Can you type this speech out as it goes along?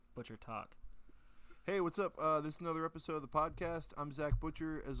Butcher Talk. Hey, what's up? This is another episode of the podcast. I'm Zach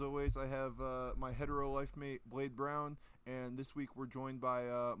Butcher. As always, I have my hetero life mate, Blade Brown, and this week we're joined by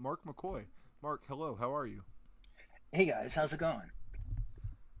Mark McCoy. Mark, hello. How are you? Hey guys, how's it going?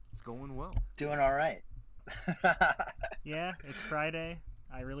 It's going well. Doing all right. Yeah, it's Friday.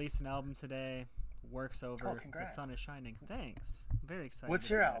 I released an album today. Work's over. Oh, The congrats. sun is shining. Thanks. I'm very excited. What's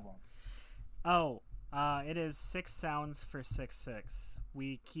your about album? it. Oh, it is 6 Sounds for 6/6.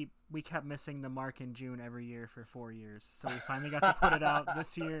 We kept missing the mark in June every year for 4 years, so we finally got to put it out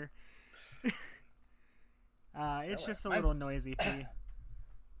this year. It's just a little noisy for you.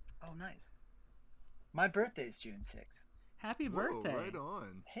 Oh, nice. My birthday's June 6th. Happy Whoa, birthday! right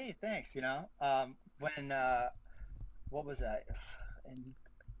on. Hey, thanks. What was that? In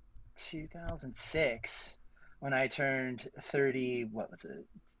 2006, when I turned 30,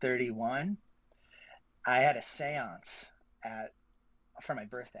 31, I had a seance for my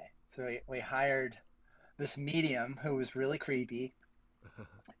birthday. So we hired this medium who was really creepy,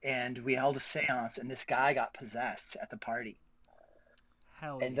 and we held a seance, and this guy got possessed at the party.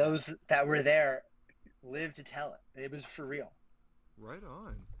 Hell And yeah. those that were there lived to tell it. It was for real. Right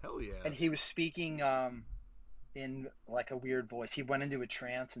on. Hell yeah. And he was speaking in like a weird voice. He went into a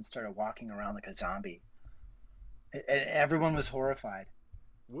trance and started walking around like a zombie. And everyone was horrified.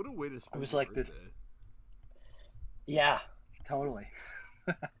 What a way to spend It was your like this- birthday. Yeah, totally.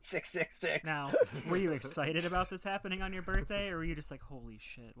 666. Now, were you excited about this happening on your birthday, or were you just like, "Holy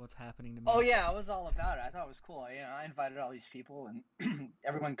shit, what's happening to me"? Oh yeah, I was all about it. I thought it was cool. I invited all these people, and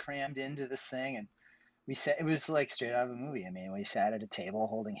everyone crammed into this thing, and we sat. It was like straight out of a movie. I mean, we sat at a table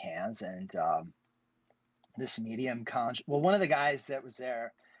holding hands, and this medium one of the guys that was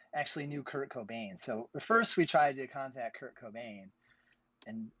there actually knew Kurt Cobain. So at first we tried to contact Kurt Cobain,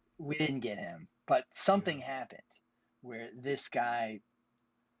 and we didn't get him. But something happened where this guy.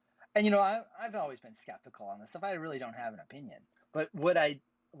 And I've always been skeptical on this stuff. I really don't have an opinion. But what I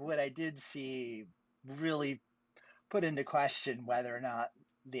did see really put into question whether or not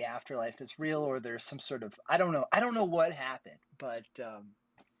the afterlife is real, or there's some sort of I don't know what happened, but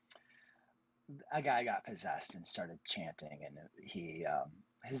a guy got possessed and started chanting, and he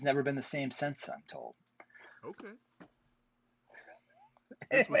has never been the same since, I'm told. Okay.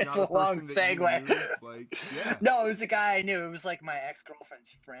 This was It's not a long person that you segue. knew, like, yeah. No, it was a guy I knew. It was like my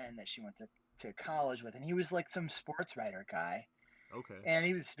ex-girlfriend's friend that she went to college with, and he was like some sports writer guy. Okay. And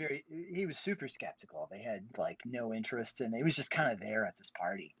he was super skeptical. They had like no interest, and he was just kind of there at this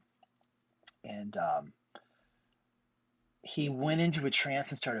party. And he went into a trance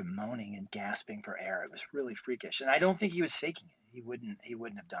and started moaning and gasping for air. It was really freakish, and I don't think he was faking it. He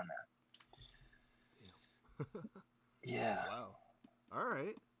wouldn't have done that. Yeah. Wow. All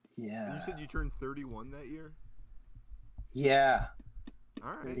right. Yeah. You said you turned 31 that year? Yeah.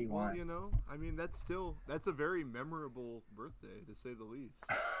 All right. 31. Well, I mean, that's a very memorable birthday, to say the least.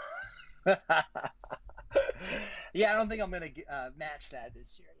 Yeah, I don't think I'm gonna match that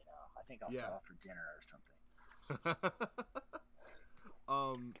this year. I think I'll Yeah. sell out for dinner or something.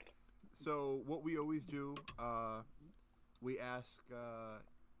 So what we always do, we ask,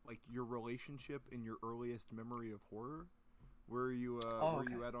 like, your relationship and your earliest memory of horror. Where are you? Where are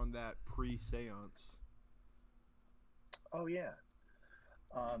you at on that pre-seance? Oh yeah.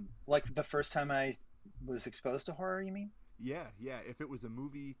 Like the first time I was exposed to horror, you mean? Yeah. If it was a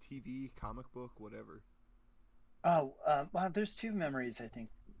movie, TV, comic book, whatever. Oh, well, there's two memories I think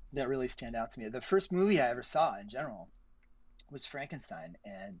that really stand out to me. The first movie I ever saw in general was Frankenstein,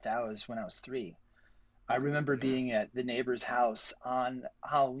 and that was when I was 3. I remember being at the neighbor's house on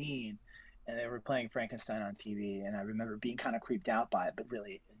Halloween, and they were playing Frankenstein on TV, and I remember being kind of creeped out by it, but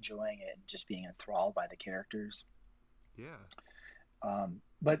really enjoying it and just being enthralled by the characters. Yeah.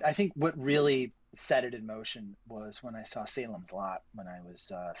 But I think what really set it in motion was when I saw Salem's Lot when I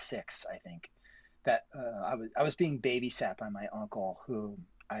was 6, I think. That I was being babysat by my uncle, who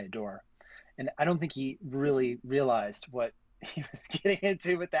I adore. And I don't think he really realized what he was getting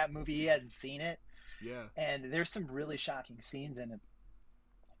into with that movie. He hadn't seen it. Yeah. And there's some really shocking scenes in it.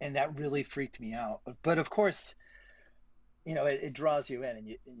 And that really freaked me out. But of course, it draws you in,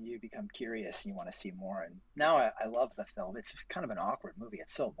 and you become curious and you want to see more. And now I love the film. It's kind of an awkward movie.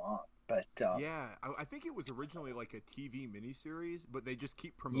 It's so long. But yeah, I think it was originally like a TV miniseries, but they just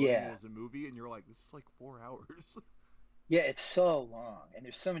keep promoting it as a movie, and you're like, this is like 4 hours. Yeah, it's so long, and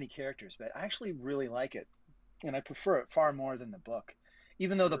there's so many characters, but I actually really like it, and I prefer it far more than the book,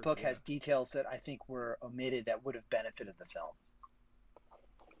 even though the book has details that I think were omitted that would have benefited the film.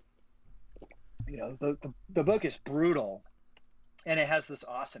 The book is brutal, and it has this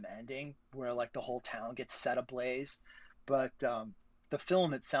awesome ending where like the whole town gets set ablaze, but the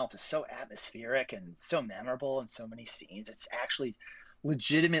film itself is so atmospheric and so memorable in so many scenes. It's actually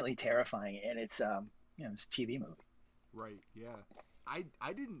legitimately terrifying, and it's it's a TV movie. Right. Yeah.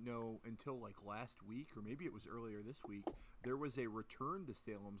 I didn't know until like last week, or maybe it was earlier this week, there was a Return to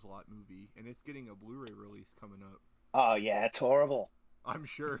Salem's Lot movie, and it's getting a Blu-ray release coming up. Oh yeah, it's horrible. I'm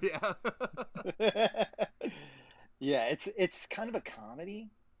sure. Yeah. Yeah, it's kind of a comedy.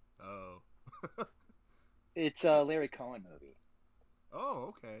 Oh. It's a Larry Cohen movie.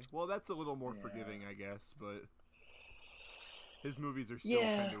 Oh, okay. Well, that's a little more forgiving, I guess, but his movies are still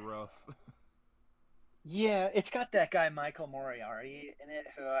kind of rough. Yeah, it's got that guy Michael Moriarty in it,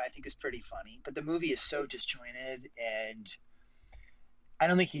 who I think is pretty funny. But the movie is so disjointed, and I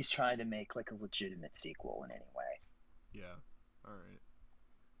don't think he's trying to make like a legitimate sequel in any way. Yeah. All right.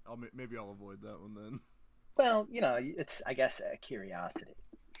 Maybe I'll avoid that one then. Well, it's, I guess, a curiosity.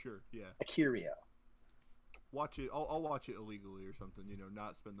 Sure. Yeah. A curio. Watch it. I'll watch it illegally or something.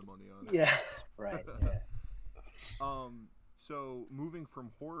 Not spend the money on it. Yeah. Right. Yeah. So moving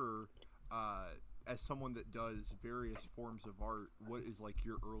from horror, as someone that does various forms of art, what is like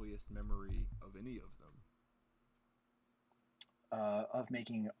your earliest memory of any of them? Of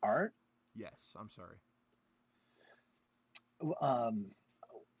making art? Yes, I'm sorry.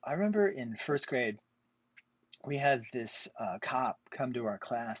 I remember in first grade, we had this cop come to our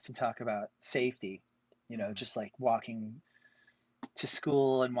class to talk about safety, just like walking to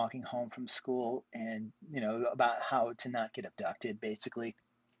school and walking home from school, and, about how to not get abducted, basically.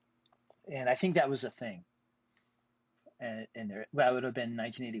 And I think that was a thing. And that would have been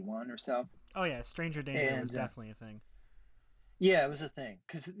 1981 or so. Oh yeah, stranger danger was definitely a thing. Yeah, it was a thing,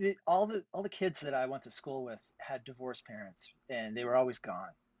 because all the kids that I went to school with had divorced parents, and they were always gone.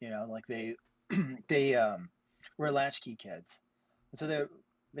 Like they they were latchkey kids, so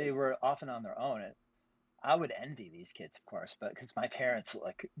they were often on their own. And I would envy these kids, of course, but because my parents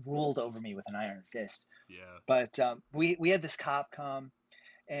like ruled over me with an iron fist. Yeah. But we had this cop come,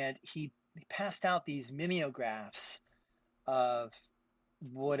 and he passed out these mimeographs of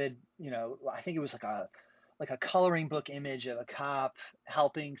what had, I think it was like a coloring book image of a cop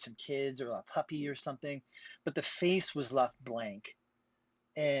helping some kids or a puppy or something, but the face was left blank.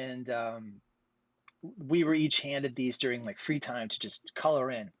 And we were each handed these during like free time to just color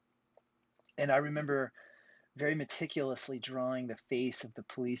in. And I remember very meticulously drawing the face of the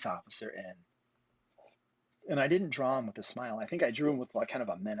police officer in. And I didn't draw him with a smile. I think I drew him with like kind of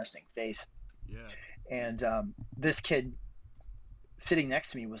a menacing face. Yeah. And this kid sitting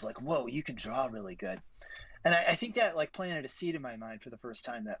next to me was like, "Whoa, you can draw really good." And I think that like planted a seed in my mind for the first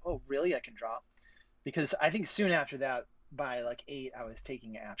time that, oh, really, I can draw? Because I think soon after that, by like 8, I was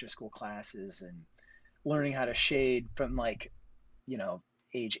taking after school classes and learning how to shade from like,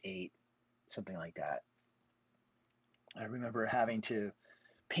 age 8, something like that. I remember having to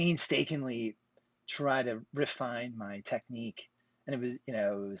painstakingly try to refine my technique, and it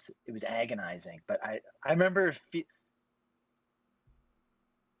was agonizing. But I remember.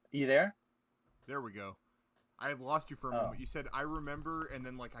 You there? There we go. I had lost you for a moment. You said I remember, and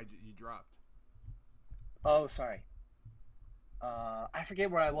then like you dropped. Oh, sorry. I forget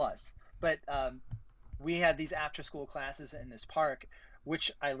where I was, but we had these after-school classes in this park,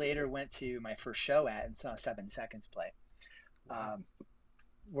 which I later went to my first show at and saw 7 Seconds play. Wow.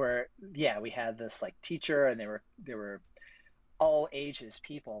 Where we had this like teacher, and they were all ages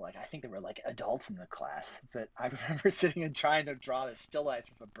people. Like I think there were like adults in the class. But I remember sitting and trying to draw this still life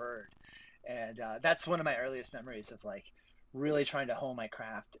of a bird, and that's one of my earliest memories of like really trying to hone my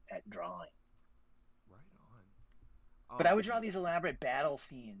craft at drawing. Right on. But I would draw these elaborate battle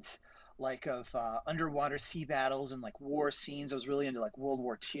scenes, like of underwater sea battles and like war scenes. I was really into like World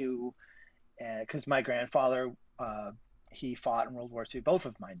War II, because my grandfather, he fought in World War II. Both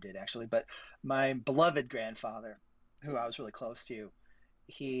of mine did, actually. But my beloved grandfather, who I was really close to,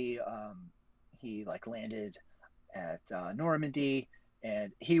 he like landed at Normandy,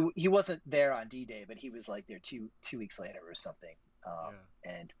 and he wasn't there on D-Day, but he was like there two weeks later or something.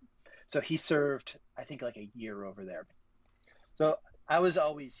 And so he served, I think, like a year over there. So I was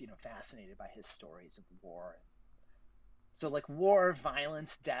always, fascinated by his stories of war. So like war,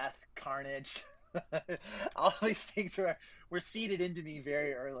 violence, death, carnage, all these things were seeded into me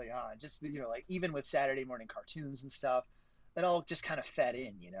very early on. Just, like even with Saturday morning cartoons and stuff, it all just kind of fed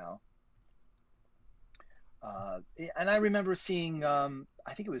in, And I remember seeing, I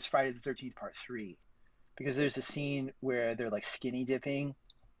think it was Friday the 13th Part 3, because there's a scene where they're like skinny dipping,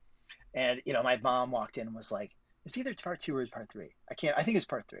 and my mom walked in and was like, "It's either Part 2 or Part 3. I think it's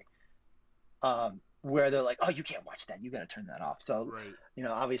Part 3." Where they're like, "Oh, you can't watch that. You got to turn that off." So, right.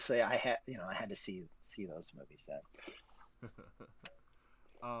 Obviously I had to see those movies then.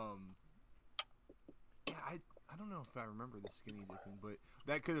 Um, yeah, I don't know if I remember the skinny dipping, but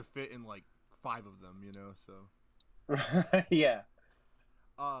that could have fit in like 5 of them, So Yeah.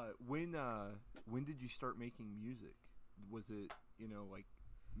 When did you start making music? Was it like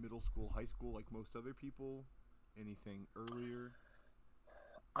middle school, high school, like most other people? Anything earlier?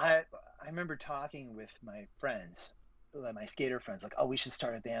 I remember talking with my friends, my skater friends, like, oh, we should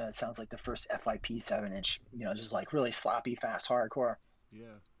start a band that sounds like the first FYP 7-inch, just like really sloppy, fast hardcore.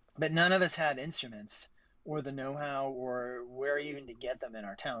 Yeah. But none of us had instruments or the know-how or where even to get them in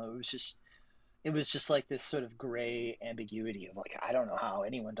our town. It was just like this sort of gray ambiguity of like, I don't know how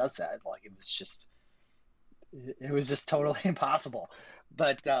anyone does that. Like it was just totally impossible.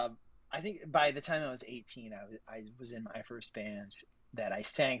 But I think by the time I was 18, I was in my first band that I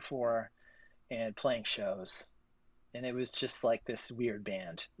sang for and playing shows. And it was just like this weird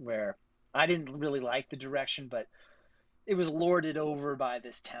band where I didn't really like the direction, but it was lorded over by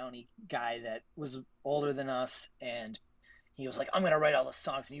this towny guy that was older than us. And he was like, I'm going to write all the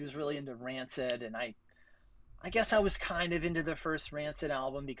songs. And he was really into Rancid. And I guess I was kind of into the first Rancid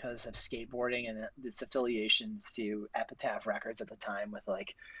album because of skateboarding and its affiliations to Epitaph Records at the time, with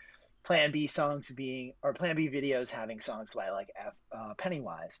like Plan B videos having songs by like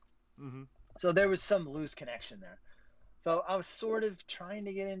Pennywise. Mm-hmm. So there was some loose connection there. So I was sort of trying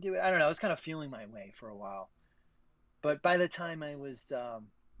to get into it. I don't know. I was kind of feeling my way for a while. But by the time I was a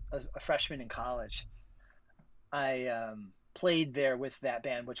freshman in college, I played there with that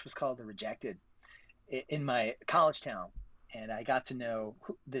band, which was called The Rejected, in my college town. And I got to know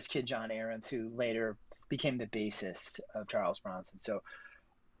this kid, John Aarons, who later became the bassist of Charles Bronson. So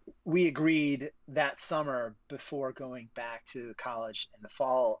we agreed that summer, before going back to college in the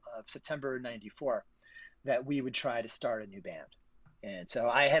fall of September 94, that we would try to start a new band. And so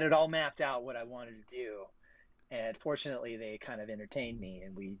I had it all mapped out what I wanted to do. And fortunately, they kind of entertained me,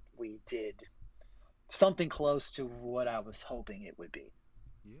 and we did something close to what I was hoping it would be.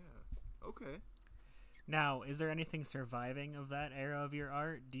 Yeah. Okay. Now, is there anything surviving of that era of your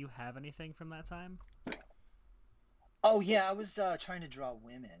art? Do you have anything from that time? Oh, yeah, I was trying to draw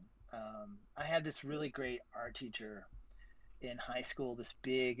women. I had this really great art teacher in high school, this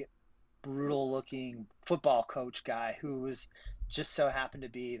big, brutal-looking football coach guy who was just so happened to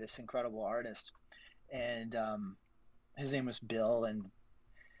be this incredible artist. And his name was Bill, and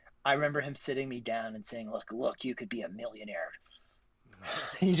I remember him sitting me down and saying, look, you could be a millionaire.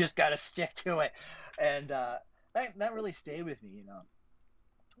 You just got to stick to it. And that really stayed with me,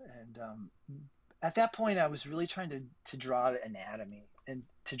 And at that point, I was really trying to draw anatomy and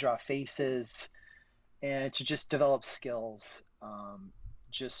to draw faces and to just develop skills,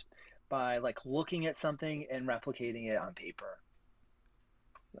 just by like looking at something and replicating it on paper.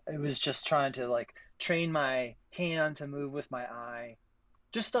 It was just trying to like train my hand to move with my eye,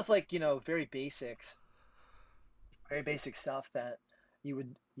 just stuff like, very basic stuff that you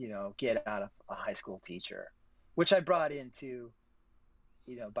would, get out of a high school teacher, which I brought into,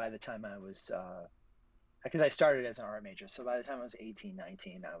 by the time I was, because I started as an art major. So by the time I was 18,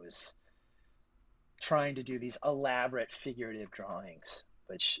 19, I was trying to do these elaborate figurative drawings,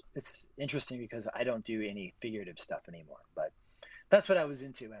 which it's interesting because I don't do any figurative stuff anymore, but that's what I was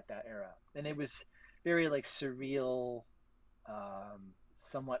into at that era. And it was very like surreal,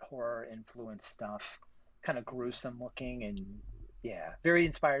 somewhat horror influenced stuff, kind of gruesome looking, and yeah, very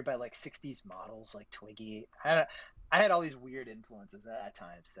inspired by like 60s models like Twiggy. I had all these weird influences at that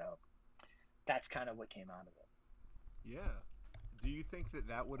time, so that's kind of what came out of it. Yeah. Do you think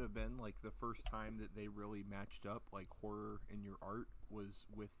that would have been like the first time that they really matched up, like horror in your art was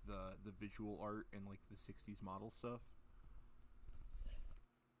with the visual art and like the 60s model stuff?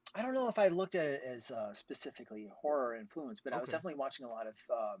 I don't know if I looked at it as specifically horror influence, but I was definitely watching a lot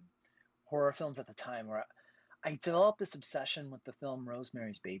of horror films at the time, where I developed this obsession with the film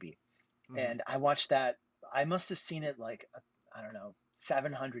Rosemary's Baby. Mm-hmm. And I watched that. I must have seen it like, I don't know,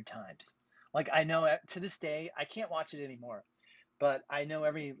 700 times. Like, I know to this day, I can't watch it anymore, but I know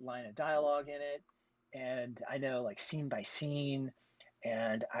every line of dialogue in it, and I know like scene by scene,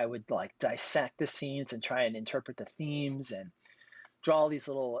 and I would like dissect the scenes and try and interpret the themes and draw all these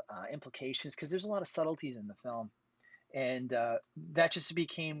little implications, because there's a lot of subtleties in the film. And that just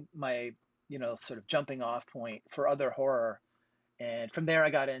became my, sort of jumping off point for other horror. And from there,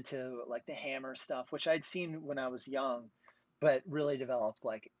 I got into like the Hammer stuff, which I'd seen when I was young, but really developed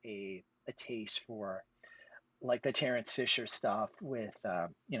like a taste for like the Terrence Fisher stuff with,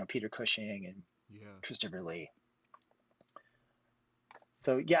 Peter Cushing and Christopher Lee.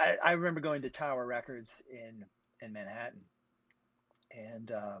 So yeah, I remember going to Tower Records in Manhattan.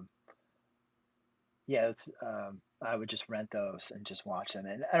 And I would just rent those and just watch them.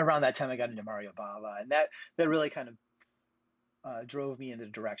 And around that time, I got into Mario Bava, and that really kind of drove me in the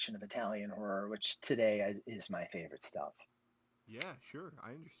direction of Italian horror, which today is my favorite stuff. Yeah, sure,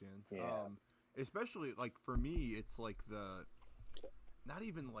 I understand. Yeah. Especially like for me, it's like the not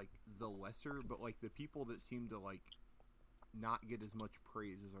even like the lesser, but like the people that seem to like not get as much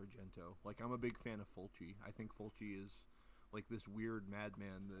praise as Argento. Like I'm a big fan of Fulci. I think Fulci is like this weird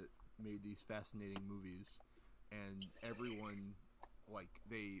madman that made these fascinating movies, and everyone like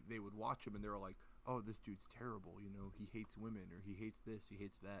they would watch him and they were like, "Oh, this dude's terrible. You know, he hates women or he hates this, he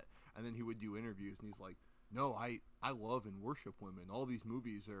hates that." And then he would do interviews and he's like, "No, I love and worship women. All these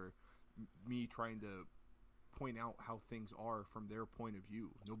movies are me trying to point out how things are from their point of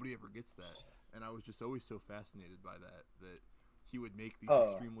view. Nobody ever gets that." And I was just always so fascinated by that he would make these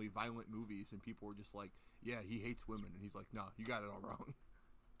extremely violent movies and people were just like, "Yeah, he hates women." And he's like, "No, you got it all wrong."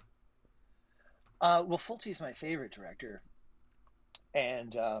 Well, Fulci's my favorite director,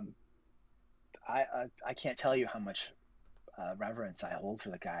 and I can't tell you how much reverence I hold for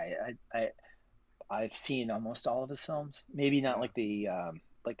the guy. I've seen almost all of his films. Maybe not Yeah.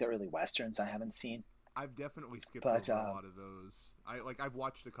 like the early westerns. I haven't seen. I've definitely skipped But over a lot of those. I've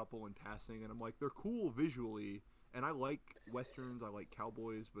watched a couple in passing, and I'm like, they're cool visually, and I like westerns, I like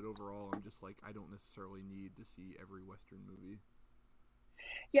cowboys, but overall, I'm just like, I don't necessarily need to see every western movie.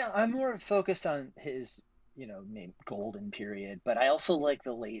 yeah, I'm more focused on his, maybe golden period. But I also like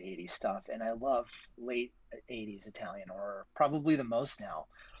the late '80s stuff, and I love late '80s Italian horror probably the most now,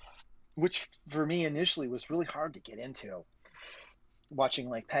 which for me initially was really hard to get into. Watching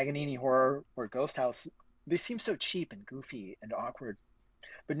like Paganini horror or Ghost House, they seem so cheap and goofy and awkward.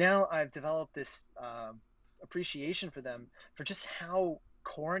 But now I've developed this appreciation for them for just how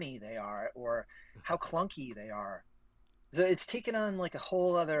corny they are or how clunky they are. So it's taken on like a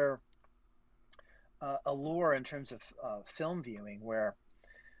whole other allure in terms of film viewing, where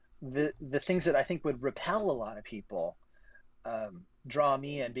the things that I think would repel a lot of people draw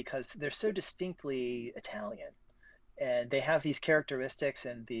me in because they're so distinctly Italian, and they have these characteristics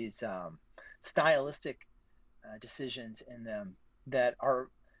and these stylistic decisions in them that are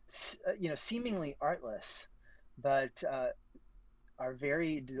seemingly artless, but are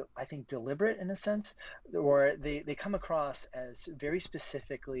very, I think, deliberate in a sense, or they come across as very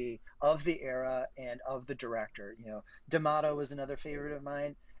specifically of the era and of the director. D'Amato was another favorite of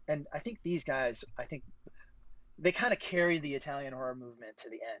mine, and I think these guys, I think they kind of carried the Italian horror movement to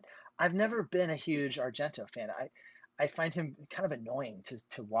the end. I've never been a huge Argento fan. I find him kind of annoying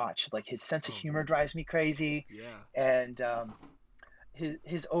to watch. Like his sense of Oh humor man, drives me crazy, yeah. and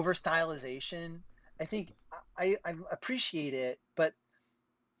his over stylization. I think I appreciate it, but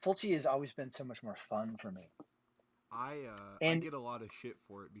Fulci has always been so much more fun for me. I And get a lot of shit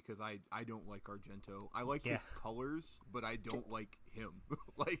for it because I don't like Argento. I like Yeah. his colors, but I don't like him.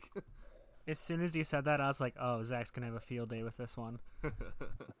 Like, As soon as you said that, I was like, "Oh, Zach's gonna have a field day with this one."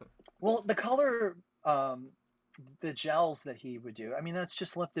 well, the color, the gels that he would do. I mean, that's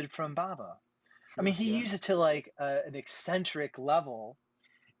just lifted from Baba. I mean, sure, he yeah, used it to like an eccentric level,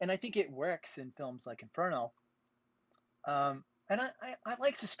 and I think it works in films like Inferno. And I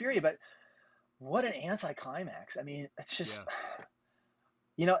like Suspiria, but what an anticlimax! I mean, it's yeah. just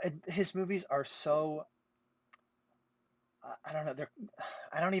his movies are so I don't know.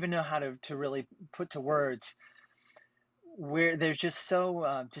 I don't even know how to really put to words where they're just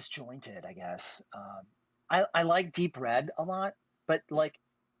so disjointed. I guess I like Deep Red a lot, but like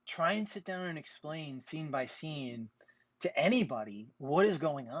try and sit down and explain scene by scene to anybody what is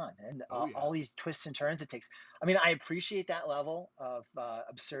going on and Oh yeah. all these twists and turns it takes. I mean, I appreciate that level of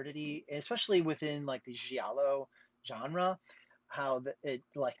absurdity, especially within like the giallo genre, how it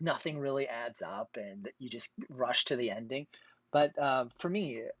like nothing really adds up and you just rush to the ending. But for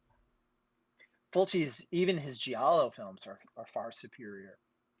me, Fulci's even his giallo films are far superior.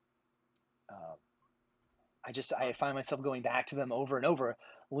 Uh, I Uh, find myself going back to them over and over.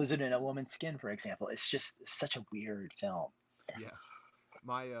 Lizard in a Woman's Skin, for example, it's just such a weird film. yeah.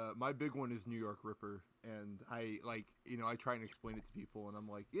 My big one is New York Ripper, and I like I try and explain it to people, and I'm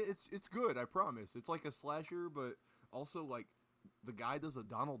like, yeah, it's good, I promise. It's like a slasher, but also like the guy does a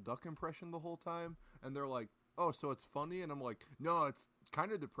Donald Duck impression the whole time, and they're like, oh, so it's funny, and I'm like, no, it's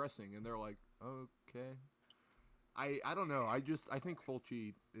kind of depressing, and they're like, okay. I don't know. I think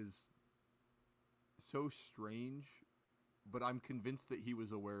Fulci is so strange, but I'm convinced that he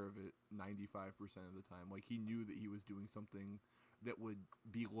was aware of it 95% of the time. Like he knew that he was doing something that would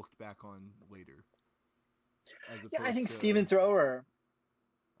be looked back on later, as Yeah, I opposed think to. Stephen Thrower.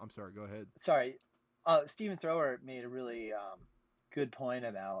 I'm sorry. Go ahead. Sorry, Stephen Thrower made a really good point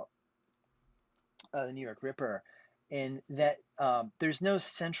about the New York Ripper, in that there's no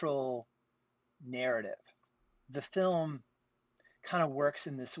central narrative. The film kind of works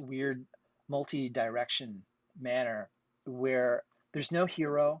in this weird multi-direction manner where there's no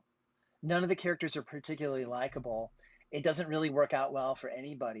hero. None of the characters are particularly likable. It doesn't really work out well for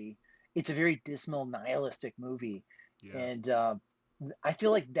anybody. It's a very dismal, nihilistic movie, Yeah. and I feel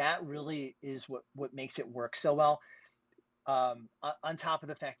like that really is what makes it work so well. On top of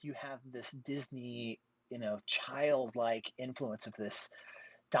the fact you have this Disney, childlike influence of this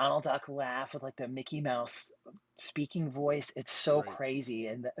Donald Duck laugh with like the Mickey Mouse speaking voice. It's so Right. crazy,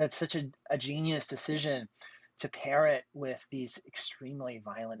 and that's such a genius decision to pair it with these extremely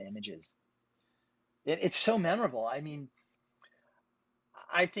violent images. It's so memorable. I mean,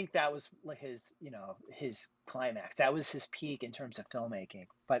 I think that was like his climax. That was his peak in terms of filmmaking.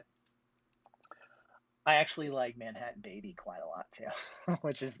 But I actually like Manhattan Baby quite a lot too,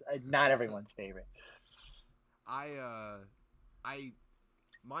 which is not everyone's favorite. I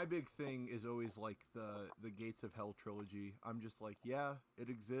my big thing is always like the Gates of Hell trilogy. I'm just like, yeah, it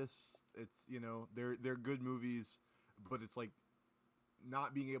exists. It's they're good movies, but it's like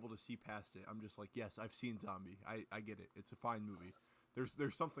not being able to see past it. I'm just like, yes, I've seen Zombie. I get it. It's a fine movie.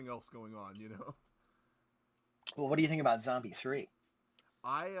 There's something else going on. Well, what do you think about Zombie 3?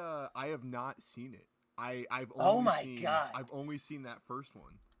 I have not seen it. Oh my God. I've only seen that first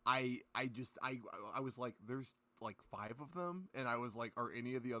one. I was like, there's like 5 of them, and I was like, are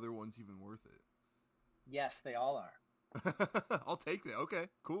any of the other ones even worth it? Yes, they all are. I'll take that. Okay,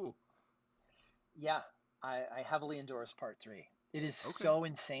 cool. Yeah, I heavily endorse part 3. It is Okay. so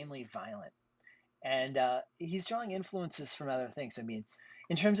insanely violent. And he's drawing influences from other things. I mean,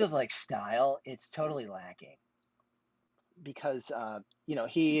 in terms of like style, it's totally lacking because,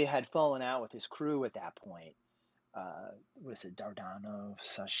 he had fallen out with his crew at that point. Was it Dardano,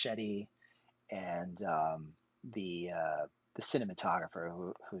 Sacchetti, and the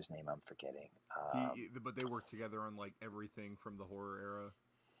cinematographer whose name I'm forgetting. But they worked together on like everything from the horror era.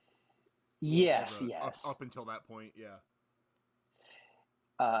 Yes, Up, yes. up until that point, yeah.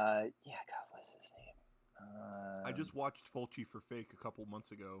 Yeah, God, what's his name? I just watched Fulci for Fake a couple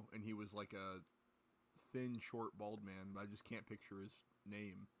months ago, and he was like a thin, short, bald man. I just can't picture his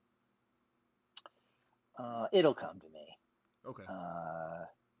name. It'll come to me. Okay.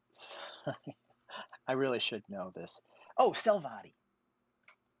 I really should know this. Oh, Salvati.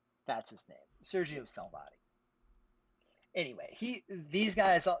 That's his name, Sergio Salvati. Anyway, these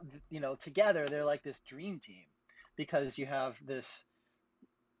guys, together they're like this dream team because you have this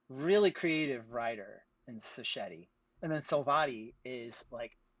really creative writer in Sacchetti, and then Salvati is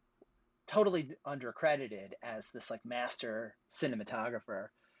like totally undercredited as this like master cinematographer,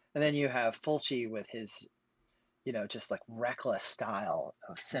 and then you have Fulci with his just like reckless style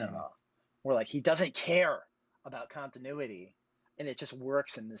of cinema, where like he doesn't care about continuity, and it just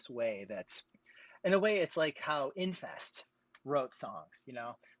works in this way that's, in a way, it's like how Infest wrote songs.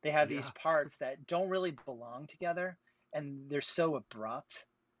 They have these parts that don't really belong together, and they're so abrupt,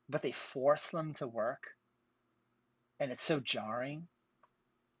 but they force them to work, and it's so jarring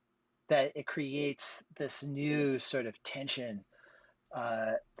that it creates this new sort of tension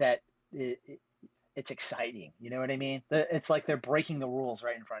that it's exciting. You know what I mean? It's like they're breaking the rules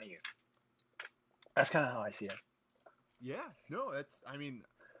right in front of you. That's kind of how I see it. Yeah, no, I mean,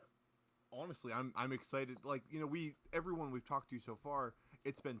 honestly, I'm excited. Like, everyone we've talked to so far,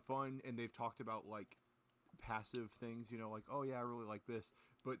 it's been fun, and they've talked about like passive things, like, oh yeah, I really like this.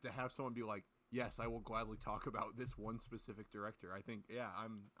 But to have someone be like, yes, I will gladly talk about this one specific director, I think, yeah,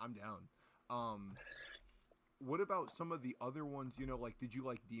 I'm down. What about some of the other ones? Like, did you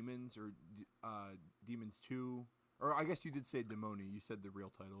like Demons or Demons 2? Or I guess you did say Demoni. You said the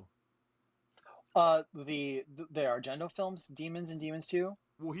real title. The Argento films, Demons and Demons 2.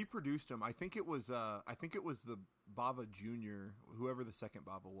 Well, he produced them. I think it was the Bava Jr. Whoever the second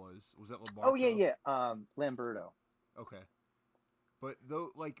Bava was. Was that Lamberto? Oh yeah. Lamberto. Okay. But though,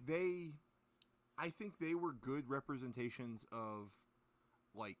 like I think they were good representations of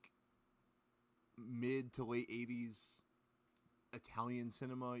like mid to late 80s Italian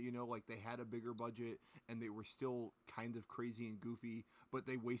cinema, like they had a bigger budget and they were still kind of crazy and goofy, but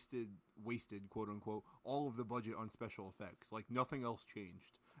they wasted quote unquote all of the budget on special effects. Like nothing else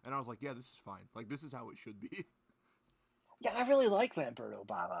changed. And I was like, yeah, this is fine. Like this is how it should be. Yeah, I really like Lamberto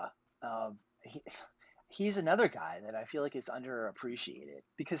Bava. He's another guy that I feel like is underappreciated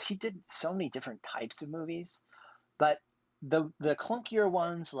because he did so many different types of movies, but the clunkier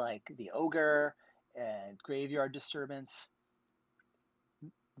ones like The Ogre and Graveyard Disturbance,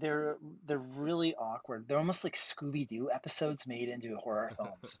 they're they're really awkward. They're almost like Scooby Doo episodes made into horror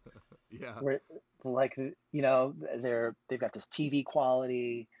films, Yeah. where like they've got this TV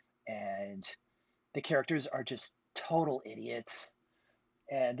quality, and the characters are just total idiots,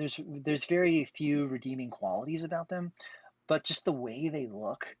 and there's very few redeeming qualities about them, but just the way they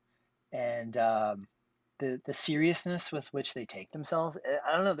look and the seriousness with which they take themselves.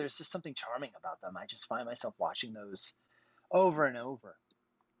 I don't know. There's just something charming about them. I just find myself watching those over and over.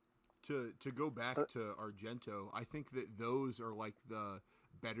 To go back But to Argento, I think that those are like the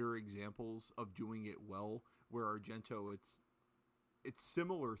better examples of doing it well. Where Argento, it's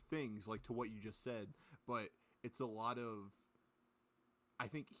similar things like to what you just said, but it's a lot of. I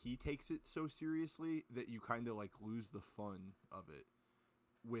think he takes it so seriously that you kind of like lose the fun of it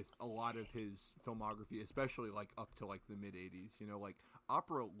with a lot of his filmography, especially like up to like the mid '80s. You know, like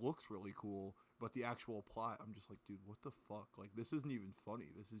Opera looks really cool, but the actual plot, I'm just like, dude, what the fuck? Like, this isn't even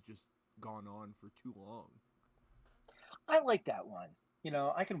funny. This has just gone on for too long. I like that one.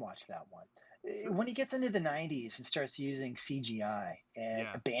 I can watch that one. Sure. When he gets into the 90s and starts using CGI and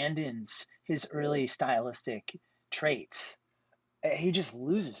Yeah. abandons his early stylistic traits, he just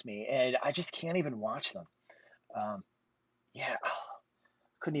loses me, and I just can't even watch them. Um, yeah,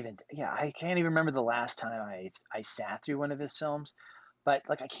 couldn't even. Yeah, I can't even remember the last time I sat through one of his films, but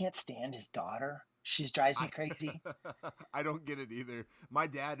like I can't stand his daughter. She drives me I crazy. I don't get it either. My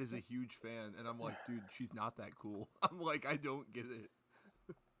dad is a huge fan, and I'm like, dude, she's not that cool. I'm like, I don't get it.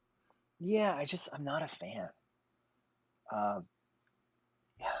 Yeah, I'm not a fan. Um,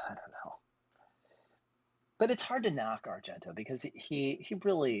 yeah, I don't know. But it's hard to knock Argento because he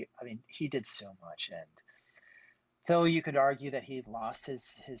really, I mean, he did so much, and though you could argue that he lost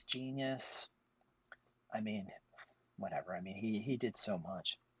his genius, I mean, whatever. I mean, he did so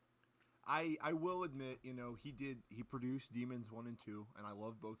much. I will admit, he produced Demons 1 and 2, and I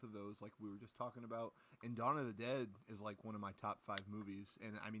love both of those, like we were just talking about. And Dawn of the Dead is like one of my top 5 movies,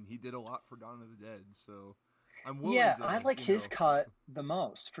 and I mean, he did a lot for Dawn of the Dead, so I'm willing Yeah, to, I like his cut the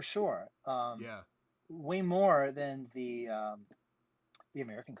most for sure. Yeah. Way more than the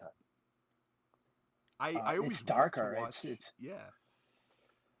American cut. I It's always want to darker. watch, It's yeah.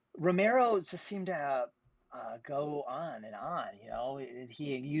 Romero just seemed to go on and on.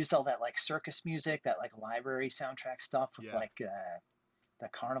 He used all that like circus music, that like library soundtrack stuff with Yeah. like the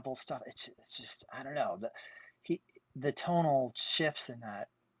carnival stuff. It's just I don't know he the tonal shifts in that,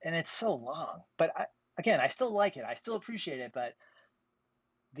 and it's so long. But again, I still like it. I still appreciate it. But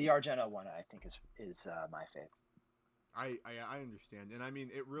the Argento one, I think, is my favorite. I understand, and I mean,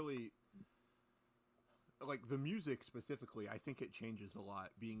 it really, like the music specifically, I think it changes a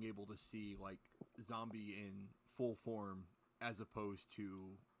lot being able to see like Zombie in full form as opposed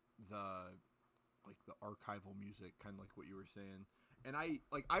to the the archival music, kind of like what you were saying. And I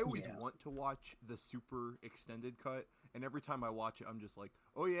always Yeah. want to watch the super extended cut, and every time I watch it, I'm just like,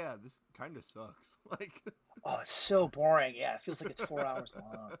 oh yeah, this kind of sucks. Like, Oh, it's so boring. Yeah, it feels like it's 4 hours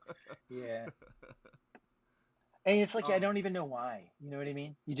long. Yeah. And it's like I um, don't even know why. You know what I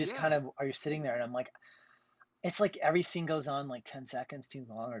mean? You just yeah. kind of are you sitting there and I'm like, it's like every scene goes on like 10 seconds too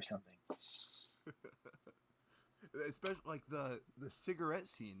long or something. Especially like the cigarette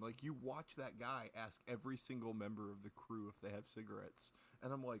scene. Like you watch that guy ask every single member of the crew if they have cigarettes,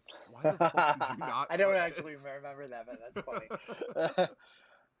 and I'm like, why the fuck did you not I don't cut actually this? remember that, but that's funny.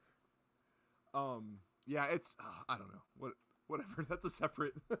 Yeah, it's I don't know whatever. That's a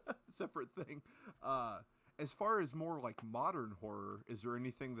separate separate thing. Uh, as far as more like modern horror, is there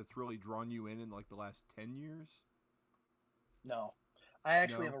anything that's really drawn you in like the last 10 years? No. I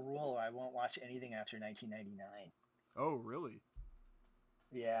actually have No. a rule I won't watch anything after 1999. Oh, really?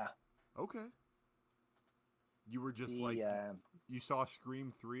 Yeah. Okay. You were just like The you saw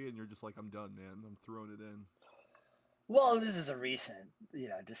Scream 3 and you're just like, I'm done, man. I'm throwing it in. Well, this is a recent,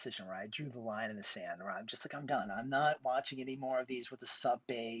 decision where I drew the line in the sand where I'm just like, I'm done. I'm not watching any more of these with the sub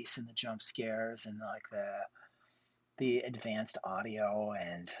bass and the jump scares and like the advanced audio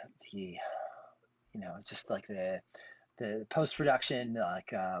and the, it's just like the post production,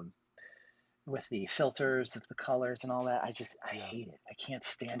 like with the filters of the colors and all that. I Yeah. hate it. I can't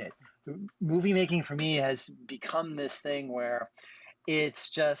stand it. Movie making for me has become this thing where it's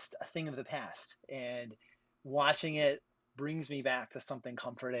just a thing of the past, and watching it brings me back to something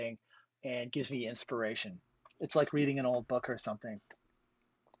comforting and gives me inspiration. It's like reading an old book or something.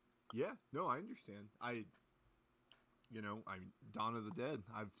 Yeah, no, I understand. I Dawn of the Dead.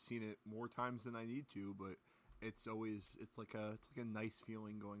 I've seen it more times than I need to, but it's like a nice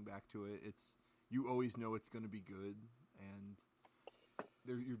feeling going back to it. You always know it's going to be good, and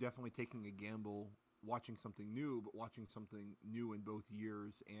you're definitely taking a gamble watching something new, but watching something new in both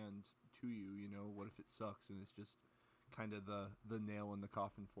years and to you. You know, what if it sucks and it's just kind of the nail in the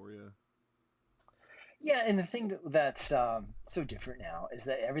coffin for you? Yeah, and the thing that's so different now is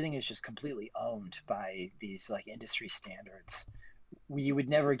that everything is just completely owned by these like industry standards. You would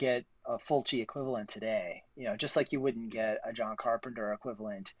never get a Fulci equivalent today, just like you wouldn't Yeah. get a John Carpenter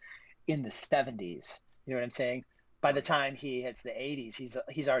equivalent in the 70s. You know what I'm saying? By the Right. time he hits the 80s,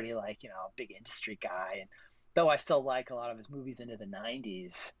 he's already like, a big industry guy. And though I still like a lot of his movies into the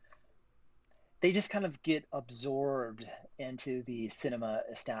 90s, they just kind of get absorbed into the cinema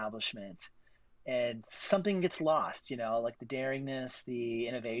establishment and something gets lost, like the daringness, the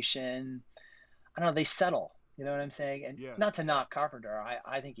innovation. I don't know, they settle. You know what I'm saying? And Yeah. not to knock Carpenter,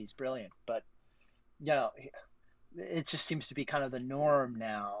 I think he's brilliant, but you know, it just seems to be kind of the norm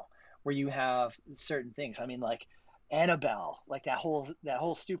now, where you have certain things. I mean, like Annabelle, like that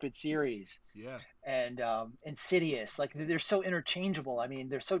whole stupid series, Yeah. and Insidious, like they're so interchangeable. I mean,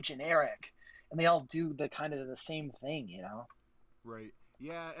 they're so generic, and they all do the kind of the same thing. Right.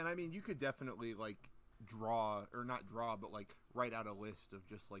 Yeah, and I mean, you could definitely like draw or not draw, but like write out a list of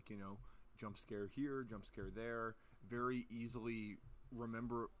just like jump scare here, jump scare there, very easily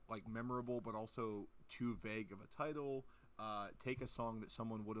memorable, but also too vague of a title. Take a song that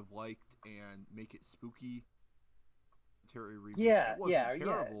someone would have liked and make it spooky. Terry remake. Yeah, It wasn't yeah,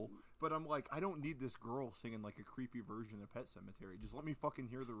 yeah. terrible, but I'm like, I don't need this girl singing like a creepy version of Pet Cemetery. Just let me fucking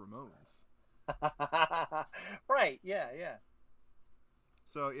hear the Ramones. Right, yeah, yeah.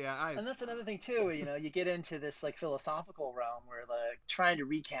 So yeah, I And that's another thing too, you get into this like philosophical realm where like trying to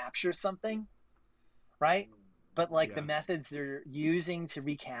recapture something, right? But like the yeah. methods they're using to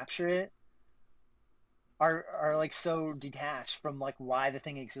recapture it are like so detached from like why the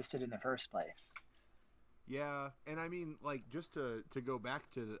thing existed in the first place. Yeah, and I mean, like, just to go back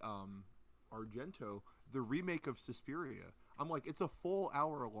to Argento, the remake of Suspiria. I'm like, it's a full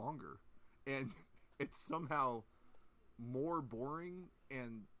hour longer, and it's somehow more boring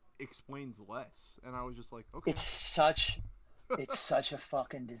and explains less. And I was just like, okay, It's such it's such a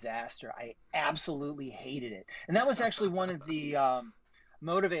fucking disaster. I absolutely hated it. And that was actually one of the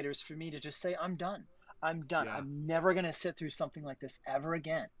motivators for me to just say, I'm done. I'm done. yeah, I'm never going to sit through something like this ever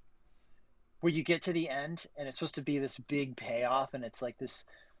again. Where you get to the end and it's supposed to be this big payoff and it's like this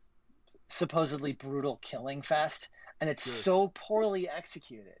supposedly brutal killing fest and it's sure, so poorly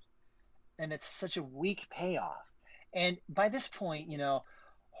executed and it's such a weak payoff. And by this point,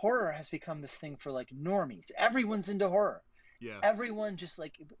 horror has become this thing for like normies. Everyone's into horror. yeah, Everyone just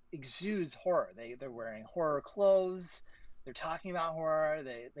like exudes horror. They're wearing horror clothes. They're talking about horror.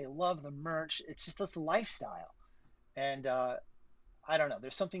 They love the merch. It's just this lifestyle. And I don't know.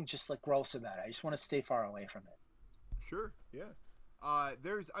 There's something just like gross about it. I just want to stay far away from it. sure, yeah.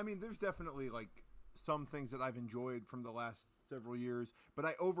 I mean, there's definitely like some things that I've enjoyed from the last several years, but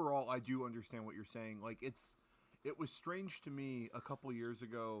overall I do understand what you're saying. Like, it was strange to me a couple years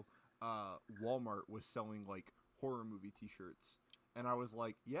ago. Walmart was selling like horror movie T-shirts, and I was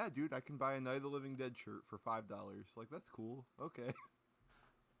like, "Yeah, dude, I can buy a Night of the Living Dead shirt for $5. Like, that's cool. Okay,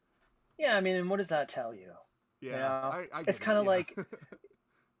 Yeah, I mean, and what does that tell you? You yeah, know, I it's get it. kind of like Yeah,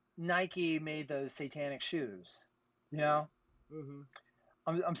 Nike made those satanic shoes. You know, hmm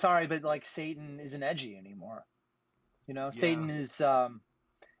I'm sorry, but like Satan isn't edgy anymore. yeah, Satan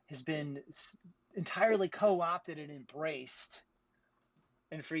has been entirely co-opted and embraced,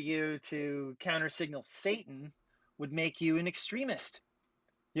 and for you to counter signal Satan would make you an extremist.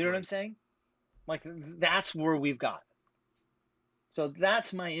 You know what I'm right, saying? Like that's where we've got. So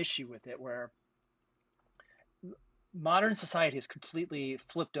that's my issue with it, where modern society has completely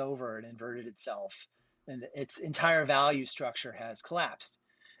flipped over and inverted itself, and its entire value structure has collapsed.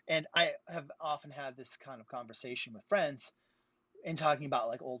 And I have often had this kind of conversation with friends in talking about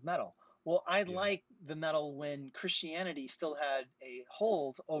like old metal. Well, I yeah, like the metal when Christianity still had a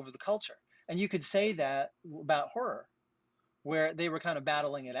hold over the culture. And you could say that about horror, where they were kind of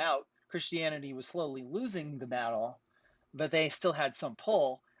battling it out. Christianity was slowly losing the battle, but they still had some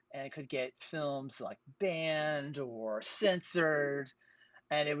pull and could get films like banned or censored,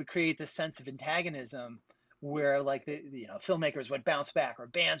 and it would create this sense of antagonism where like the filmmakers would bounce back or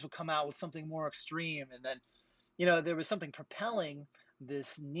bands would come out with something more extreme, and then there was something propelling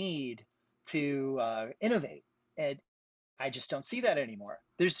this need to innovate. And I just don't see that anymore.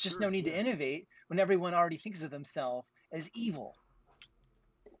 There's just no sure, need to yeah. innovate when everyone already thinks of themselves as evil.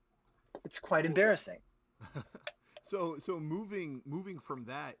 It's quite Well, embarrassing. so moving from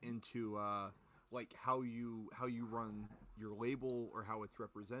that into like how you run your label or how it's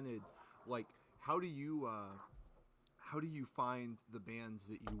represented, like how do you find the bands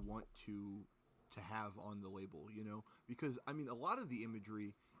that you want to to have on the label, you know, because I mean a lot of the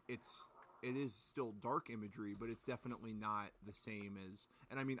imagery it is still dark imagery, but it's definitely not the same as,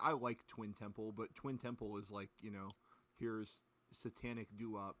 and I mean I like Twin Temple, but Twin Temple is like, you know, here's satanic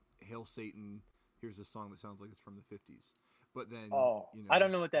doo-wop, Hail Satan, here's a song that sounds like it's from the 50s. But then, you know, I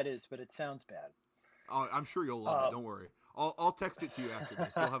don't know what that is, but it sounds bad. I'm sure you'll love it. Don't worry. I'll text it to you after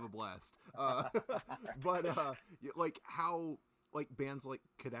this. You'll have a blast. But like how like bands like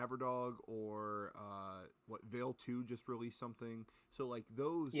Cadaver Dog or Veil 2 just released something. So like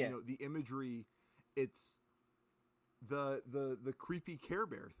those, you know, the imagery, it's the creepy Care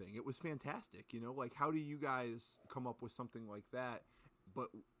Bear thing. It was fantastic. You know, like how do you guys come up with something like that, but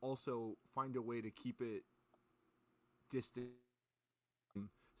also find a way to keep it distant?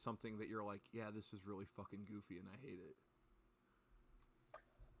 Something that you're like, yeah, this is really fucking goofy and I hate it.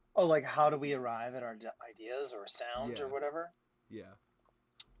 Oh, like how do we arrive at our ideas or sound or whatever? Yeah.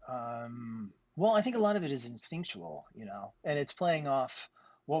 Well, I think a lot of it is instinctual, you know, and it's playing off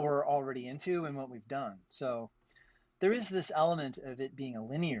what we're already into and what we've done. So there is this element of it being a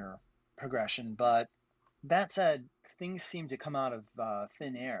linear progression, but that said, things seem to come out of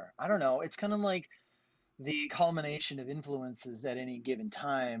thin air. I don't know. It's kind of like the culmination of influences at any given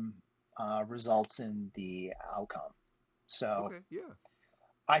time results in the outcome. So okay, yeah.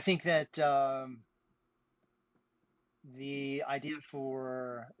 I think that the idea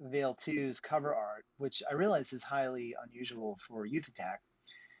for Veil 2's cover art, which I realize is highly unusual for Youth Attack,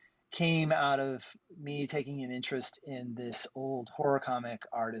 came out of me taking an interest in this old horror comic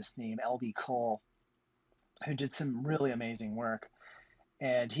artist named L.B. Cole, who did some really amazing work.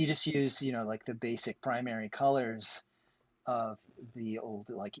 And he just used, you know, like the basic primary colors of the old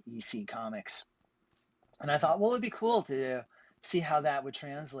like EC comics. And I thought, well, it'd be cool to see how that would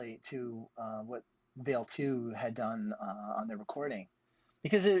translate to what Veil 2 had done on the recording.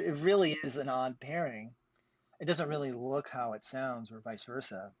 Because it really is an odd pairing. It doesn't really look how it sounds or vice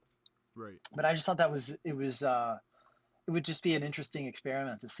versa. Right. But I just thought it would just be an interesting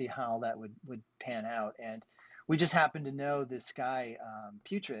experiment to see how that would pan out. And we just happen to know this guy,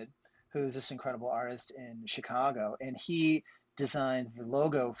 Putrid, who is this incredible artist in Chicago, and he designed the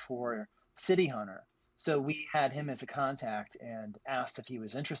logo for City Hunter. So we had him as a contact and asked if he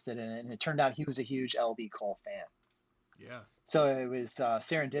was interested in it, and it turned out he was a huge LB Cole fan. Yeah. So it was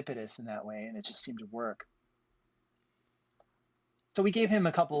serendipitous in that way, and it just seemed to work. So we gave him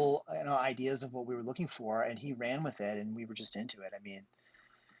a couple, you know, ideas of what we were looking for, and he ran with it, and we were just into it. I mean,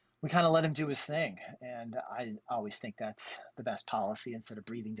 we kind of let him do his thing, and I always think that's the best policy instead of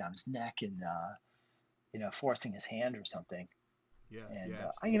breathing down his neck and you know, forcing his hand or something. Yeah. And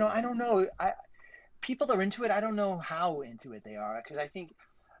yeah, you know, I don't know. People are into it. I don't know how into it they are, because I think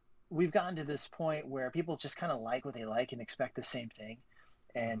we've gotten to this point where people just kind of like what they like and expect the same thing.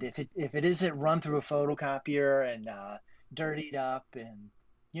 And if it isn't run through a photocopier and dirtied up, and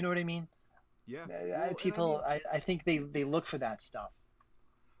you know what I mean? Yeah. People, I think they look for that stuff.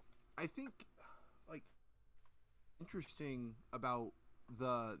 I think, like, interesting about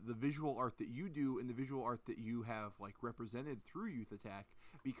the visual art that you do and the visual art that you have like represented through Youth Attack,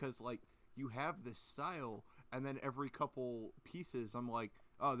 because like you have this style, and then every couple pieces I'm like,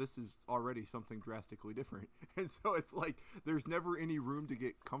 oh, this is already something drastically different. And so it's like there's never any room to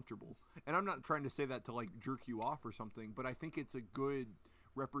get comfortable. And I'm not trying to say that to like jerk you off or something, but I think it's a good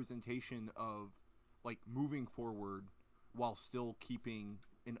representation of like moving forward while still keeping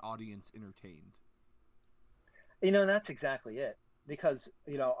an audience entertained. You know, that's exactly it. Because,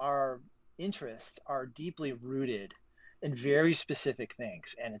 you know, our interests are deeply rooted in very specific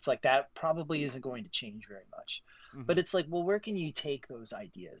things. And it's like that probably isn't going to change very much. Mm-hmm. But it's like, well, where can you take those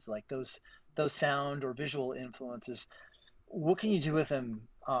ideas, like those sound or visual influences? What can you do with them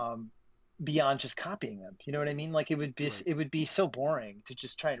beyond just copying them? You know what I mean? Like it would be so boring to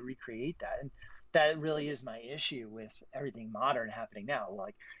just try to recreate that. And that really is my issue with everything modern happening now.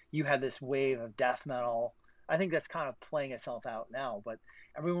 Like you had this wave of death metal. I think that's kind of playing itself out now, but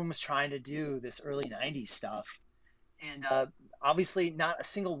everyone was trying to do this early 90s stuff. And obviously not a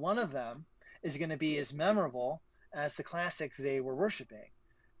single one of them is going to be as memorable as the classics they were worshiping.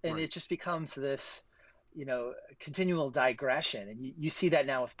 And it just becomes this, you know, continual digression. And you see that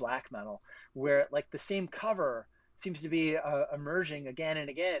now with black metal, where like the same cover seems to be emerging again and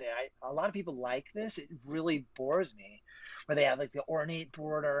again. And a lot of people like this. It really bores me, where they have like the ornate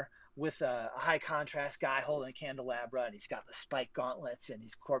border with a high contrast guy holding a candelabra, and he's got the spike gauntlets and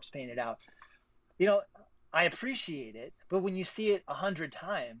his corpse painted out. You know, I appreciate it, but when you see it 100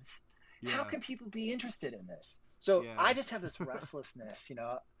 times, how can people be interested in this? So I just have this restlessness, you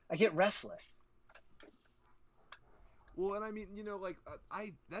know, I get restless. Well, and I mean, you know, like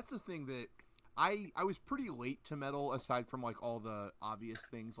that's the thing that I was pretty late to metal, aside from like all the obvious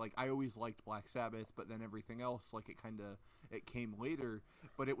things. Like I always liked Black Sabbath, but then everything else, like it came later.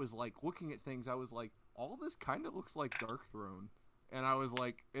 But it was like looking at things, I was like, all this kind of looks like Dark Throne, and I was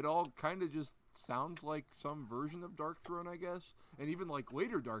like, it all kind of just sounds like some version of Dark Throne, I guess. And even like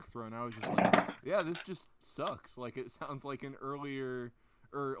later Dark Throne, I was just like, yeah, this just sucks. Like it sounds like an earlier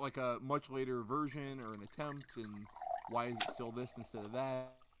or like a much later version or an attempt, and why is it still this instead of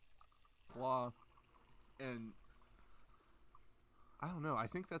that? Blah. And I don't know. I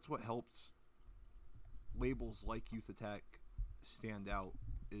think that's what helps labels like Youth Attack stand out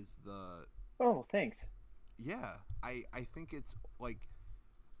is the Oh, thanks. yeah. I think it's like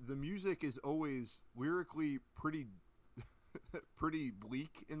the music is always lyrically pretty pretty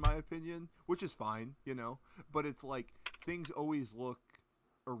bleak in my opinion, which is fine, you know. But it's like things always look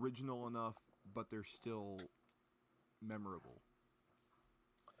original enough, but they're still memorable.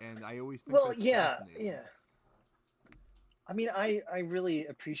 And I always think Well, that's yeah, fascinating. yeah. I mean, I really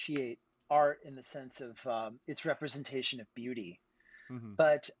appreciate art in the sense of its representation of beauty, Mm-hmm.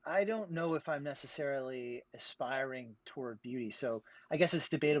 but I don't know if I'm necessarily aspiring toward beauty. So I guess it's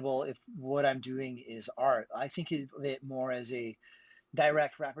debatable if what I'm doing is art. I think of it more as a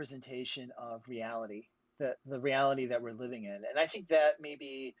direct representation of reality, the reality that we're living in. And I think that may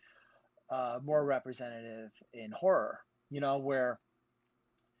be more representative in horror, where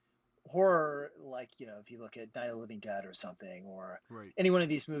horror, like, if you look at Night of the Living Dead or something, or Right. any one of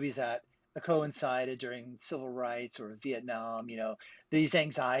these movies that coincided during civil rights or Vietnam, these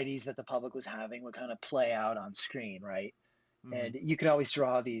anxieties that the public was having would kind of play out on screen, right? Mm-hmm. And you can always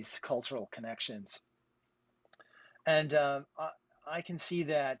draw these cultural connections. And I can see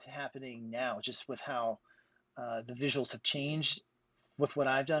that happening now just with how the visuals have changed with what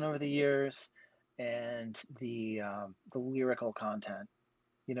I've done over the years and the lyrical content.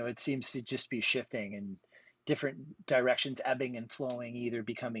 It seems to just be shifting in different directions, ebbing and flowing, either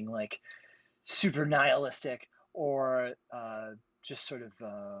becoming like super nihilistic or just sort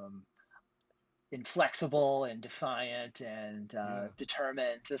of inflexible and defiant and Yeah.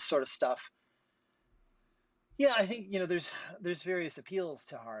 determined, this sort of stuff. Yeah, I think there's various appeals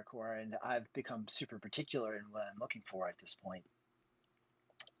to hardcore, and I've become super particular in what I'm looking for at this point.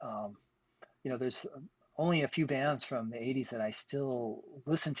 Um, there's only a few bands from the 80s that I still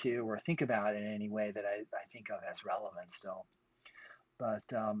listen to or think about in any way that I think of as relevant still. But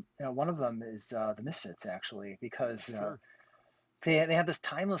one of them is the Misfits, actually, because Sure. they have this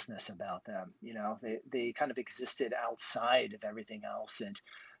timelessness about them. They kind of existed outside of everything else, and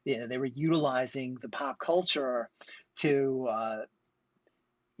they were utilizing the pop culture to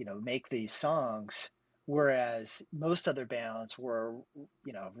make these songs, whereas most other bands were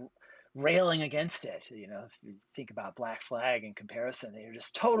railing against it. If you think about Black Flag in comparison, they're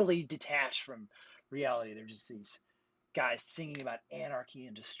just totally detached from reality. They're just these guys singing about anarchy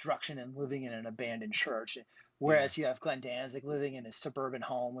and destruction and living in an abandoned church. Yeah. Whereas you have Glenn Danzig living in his suburban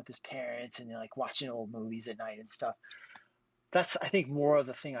home with his parents and like watching old movies at night and stuff. That's, I think, more of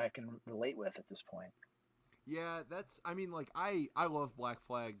the thing I can relate with at this point. Yeah, I mean, like, I love Black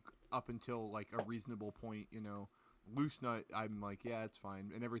Flag up until, like, a reasonable point, you know. Loose Nut, I'm like, yeah, it's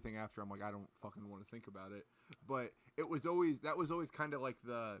fine. And everything after, I'm like, I don't fucking want to think about it. But that was always kind of like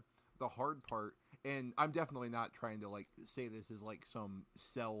the hard part. And I'm definitely not trying to, like, say this is, like, some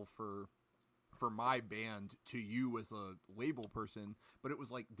sell for my band to you as a label person. But it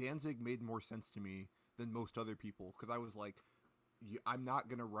was like, Danzig made more sense to me than most other people. Because I was like, I'm not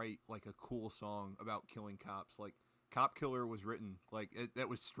gonna write like a cool song about killing cops. Like Cop Killer was written like that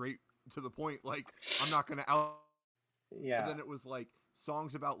was straight to the point. Like I'm not gonna out. Yeah. And then it was like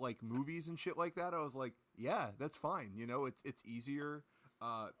songs about like movies and shit like that. I was like, yeah, that's fine. You know, it's easier.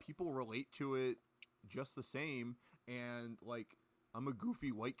 People relate to it just the same. And like I'm a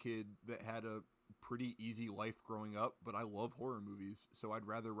goofy white kid that had a pretty easy life growing up, but I love horror movies, so I'd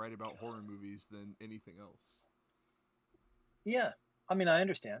rather write about horror movies than anything else. Yeah. I mean, I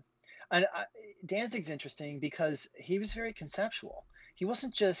understand. And Danzig's interesting because he was very conceptual. He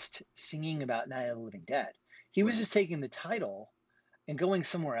wasn't just singing about Night of the Living Dead. He was Right. just taking the title and going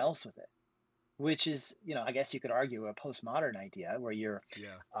somewhere else with it, which is, I guess you could argue a postmodern idea where you're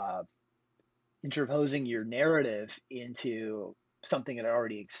Yeah. interposing your narrative into something that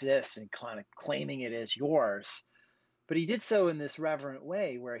already exists and kind of claiming it as yours. But he did so in this reverent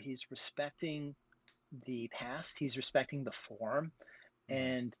way where he's respecting the past, he's respecting the form, Mm-hmm.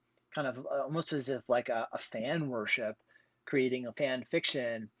 and kind of almost as if like a fan worship, creating a fan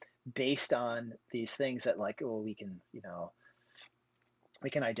fiction based on these things that, like, oh, we can, we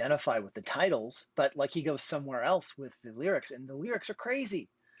can identify with the titles, but like he goes somewhere else with the lyrics, and the lyrics are crazy.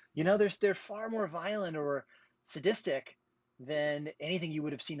 You know, they're far more violent or sadistic than anything you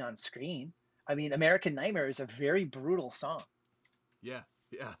would have seen on screen. I mean, American Nightmare is a very brutal song. Yeah,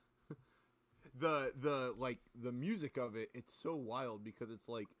 yeah. The music of it, it's so wild because it's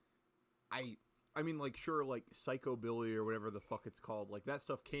like I mean, like, sure, like Psychobilly or whatever the fuck it's called, like that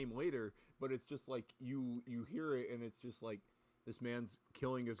stuff came later, but it's just like you hear it and it's just like this man's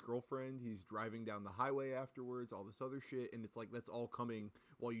killing his girlfriend, he's driving down the highway afterwards, all this other shit, and it's like that's all coming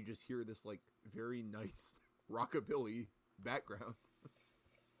while you just hear this like very nice rockabilly background.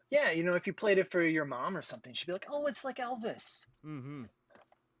 Yeah, you know, if you played it for your mom or something, she'd be like, "Oh, it's like Elvis." Mm-hmm.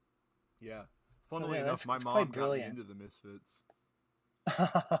 Yeah. So Funnily yeah, enough, my it's mom quite got me brilliant. into the Misfits.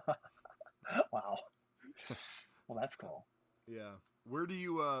 Wow. Well, that's cool. Yeah. Where do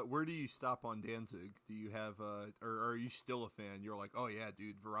you stop on Danzig? Do you have or are you still a fan? You're like, oh yeah,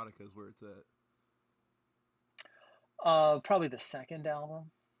 dude, Veronica's where it's at. Probably the second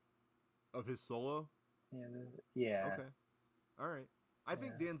album. Of his solo? Yeah. Yeah. Okay. All right. I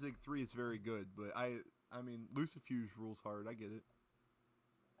think Yeah. Danzig 3 is very good, but I mean, Lucifuge rules hard. I get it.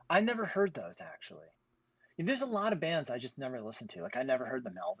 I never heard those actually. There's a lot of bands I just never listened to. Like I never heard the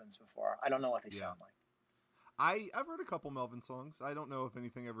Melvins before. I don't know what they Yeah. sound like. I've heard a couple Melvin songs. I don't know if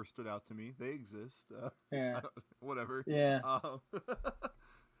anything ever stood out to me. They exist. Yeah. Whatever. Yeah.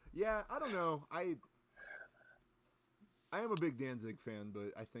 Yeah, I don't know. I am a big Danzig fan,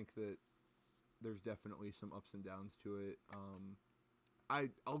 but I think that there's definitely some ups and downs to it.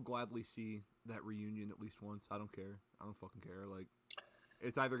 I'll gladly see that reunion at least once. I don't care. I don't fucking care. Like,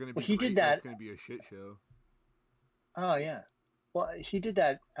 it's either going to be Well, he great did or that. it's going to be a shit show. Oh yeah. Well, he did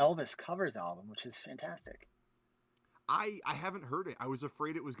that Elvis covers album, which is fantastic. I haven't heard it. I was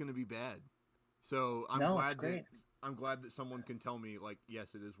afraid it was going to be bad. So I'm No, it's glad great. I'm glad that someone can tell me like,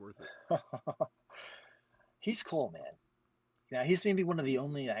 yes, it is worth it. He's cool, man. Yeah, he's maybe one of the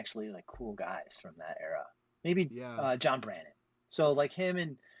only actually like cool guys from that era. Maybe Yeah. John Brannon. So like him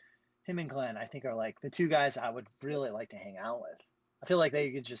and Glenn, I think are like the two guys I would really like to hang out with. I feel like they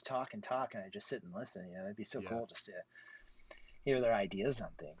could just talk and I just sit and listen. You know, it'd be so Yeah. cool just to hear their ideas on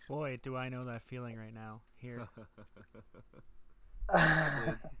things. Boy, do I know that feeling right now. Here.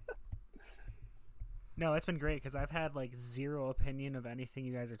 No, it's been great because I've had like zero opinion of anything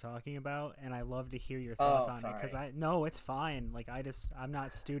you guys are talking about, and I love to hear your thoughts on it. Because no, it's fine. Like I'm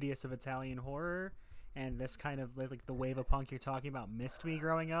not studious of Italian horror, and this kind of like the wave of punk you're talking about missed me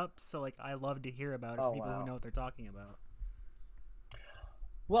growing up. So like I love to hear about it from people who know what they're talking about.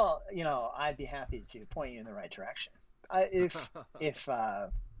 Well, you know, I'd be happy to point you in the right direction. If I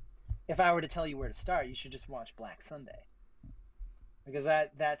were to tell you where to start, you should just watch Black Sunday. Because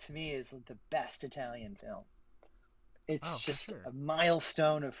that to me is the best Italian film. It's just a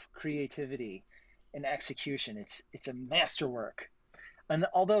milestone of creativity and execution. It's a masterwork. And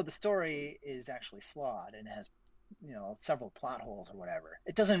although the story is actually flawed and has, you know, several plot holes or whatever,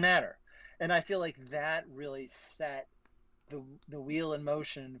 it doesn't matter. And I feel like that really set the wheel in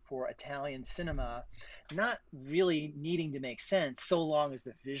motion for Italian cinema, not really needing to make sense so long as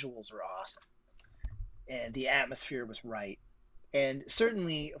the visuals were awesome and the atmosphere was right. And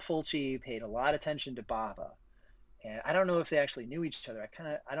certainly Fulci paid a lot of attention to Bava. And I don't know if they actually knew each other.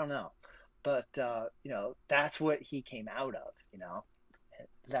 I don't know. But, you know, that's what he came out of, you know.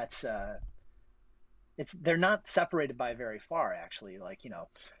 That's, they're not separated by very far, actually. Like, you know,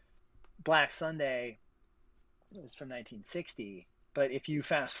 Black Sunday was from 1960. But if you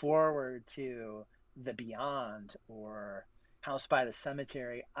fast forward to The Beyond or House by the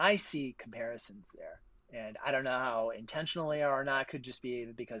Cemetery, I see comparisons there. And I don't know how intentional they are or not. It could just be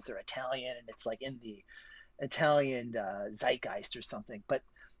because they're Italian and it's like in the Italian zeitgeist or something. But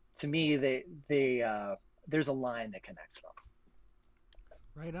to me, there's a line that connects them.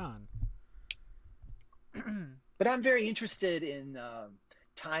 Right on. But I'm very interested in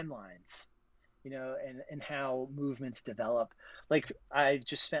timelines, you know, and how movements develop. Like I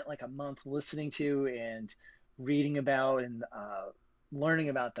just spent like a month listening to and reading about and learning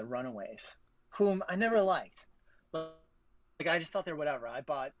about the Runaways, whom I never liked. But like I just thought they were whatever. I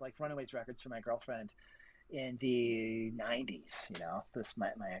bought like Runaways records for my girlfriend in the 90s, you know,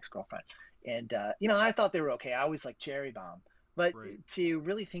 my ex-girlfriend. And you know, I thought they were okay. I always like Cherry Bomb. But to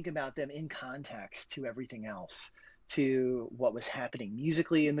really think about them in context to everything else, to what was happening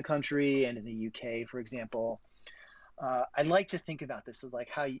musically in the country and in the UK, for example, I'd like to think about this as like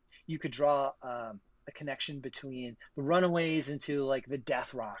how you could draw a connection between the Runaways into like the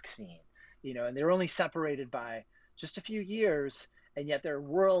death rock scene. You know, and they're only separated by just a few years, and yet they're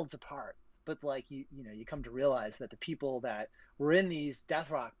worlds apart. But like you know, you come to realize that the people that were in these death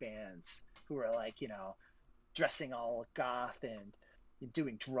rock bands who were like, you know, dressing all goth and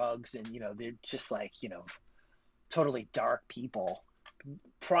doing drugs, and they're just like totally dark people.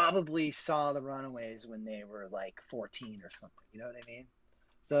 Probably saw the Runaways when they were like 14 or something. You know what I mean?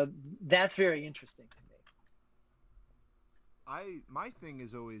 So that's very interesting to me. My thing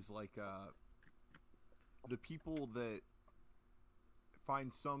is always like the people that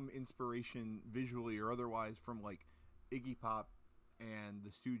find some inspiration visually or otherwise from like Iggy Pop and the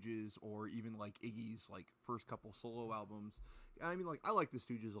Stooges, or even like Iggy's like first couple solo albums. I mean, like, I like the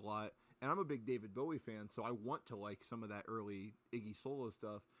Stooges a lot, and I'm a big David Bowie fan, so I want to like some of that early Iggy solo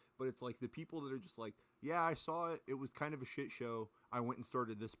stuff. But it's like the people that are just like, yeah, I saw it. It was kind of a shit show. I went and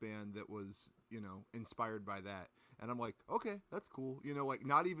started this band that was, inspired by that. And I'm like, okay, that's cool. Like,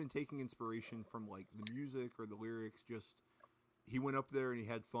 not even taking inspiration from like the music or the lyrics. Just he went up there and he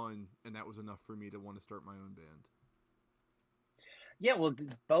had fun, and that was enough for me to want to start my own band. Yeah, well,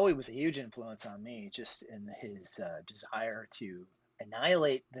 Bowie was a huge influence on me, just in his desire to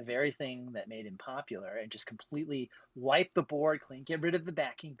annihilate the very thing that made him popular and just completely wipe the board clean, get rid of the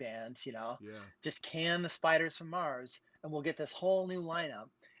backing band, just can the Spiders from Mars, and we'll get this whole new lineup,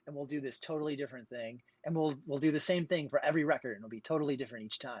 and we'll do this totally different thing, and we'll do the same thing for every record, and it'll be totally different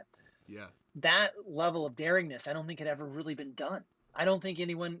each time. Yeah. That level of daringness, I don't think had ever really been done. I don't think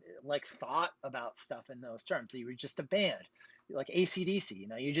anyone like thought about stuff in those terms. You were just a band. Like AC/DC,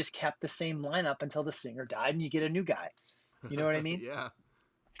 you just kept the same lineup until the singer died and you get a new guy. You know what I mean? Yeah.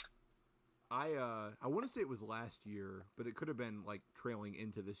 I want to say it was last year, but it could have been like trailing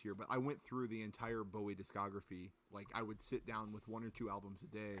into this year. But I went through the entire Bowie discography. Like, I would sit down with 1 or 2 albums a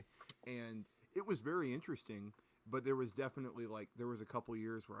day, and it was very interesting. But there was definitely there was a couple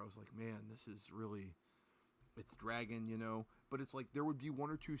years where I was like, man, this is really, it's dragging, But it's like there would be 1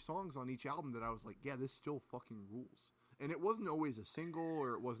 or 2 songs on each album that I was like, yeah, this still fucking rules. And it wasn't always a single,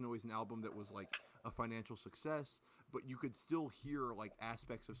 or it wasn't always an album that was like a financial success, but you could still hear like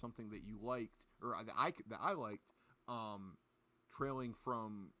aspects of something that you liked, or that I liked, trailing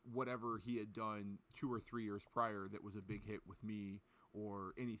from whatever he had done 2 or 3 years prior that was a big hit with me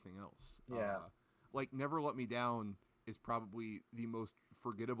or anything else. Yeah. Like Never Let Me Down is probably the most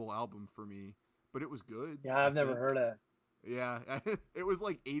forgettable album for me, but it was good. Yeah, I've never heard it. Yeah, it was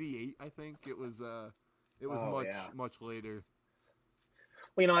like 88, I think. It was much later.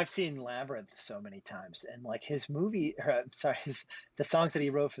 Well, I've seen Labyrinth so many times, and like his movie, the songs that he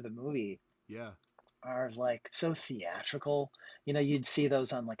wrote for the movie, are like so theatrical. You'd see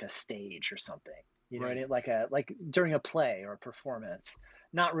those on like a stage or something. You know what I mean? Like during a play or a performance,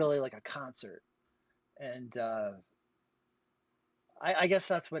 not really like a concert. And I guess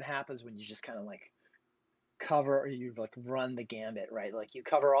that's what happens when you just kind of like cover, or you like run the gambit, right? Like you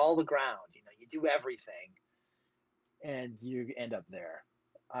cover all the ground, you do everything, and you end up there.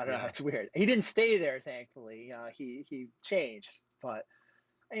 I don't know. It's weird. He didn't stay there, thankfully. He changed, but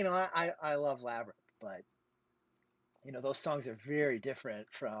I love Labyrinth, but those songs are very different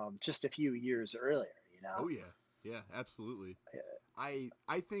from just a few years earlier. Oh yeah, absolutely. Yeah. I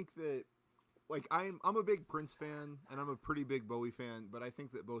think that, like, I'm a big Prince fan, and I'm a pretty big Bowie fan, but I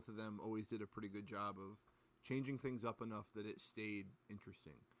think that both of them always did a pretty good job of changing things up enough that it stayed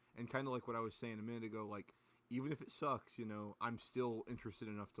interesting. And kind of like what I was saying a minute ago, like, even if it sucks, I'm still interested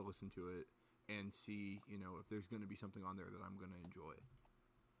enough to listen to it and see, if there's going to be something on there that I'm going to enjoy.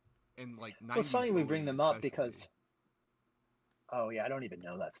 And like, it's funny we bring them up because, oh yeah, I don't even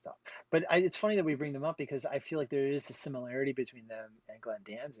know that stuff. But it's funny that we bring them up because I feel like there is a similarity between them and Glenn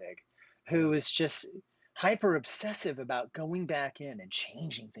Danzig, who is just hyper obsessive about going back in and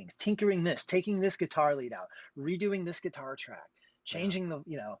changing things, tinkering this, taking this guitar lead out, redoing this guitar track, changing the,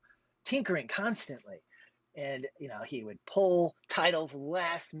 tinkering constantly. And, he would pull titles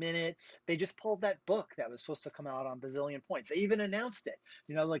last minute. They just pulled that book that was supposed to come out on Bazillion Points. They even announced it,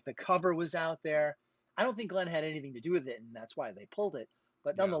 like the cover was out there. I don't think Glenn had anything to do with it, and that's why they pulled it.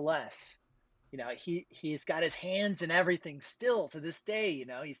 But nonetheless, he's got his hands in everything still to this day.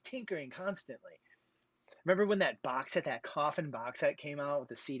 He's tinkering constantly. Remember when that coffin box set came out with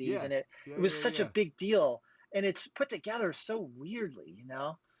the CDs in it? It was such a big deal, and it's put together so weirdly,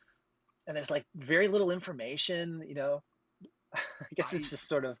 and there's like very little information, I guess it's just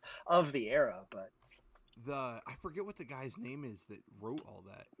sort of the era, but I forget what the guy's name is that wrote all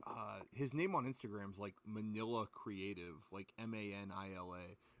that. His name on Instagram is like Manila Creative, like Manila,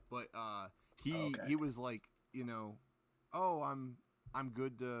 but he was like, oh, I'm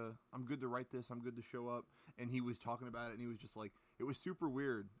good to write this. I'm good to show up. And he was talking about it, and he was just like, it was super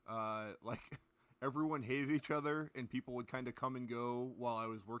weird. Like, everyone hated each other, and people would kind of come and go while I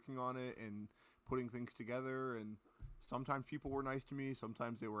was working on it and putting things together. And sometimes people were nice to me.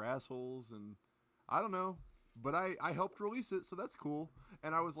 Sometimes they were assholes. And I don't know. but I helped release it, so that's cool.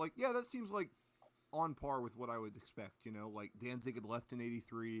 And I was like, yeah, that seems like on par with what I would expect. You know, like Danzig had left in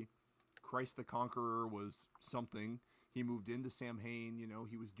 '83. Christ the Conqueror was something. He moved into Samhain. You know,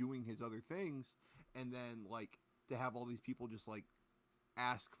 he was doing his other things, and then like to have all these people just like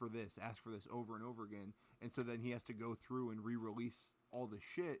ask for this over and over again, and so then he has to go through and re-release all the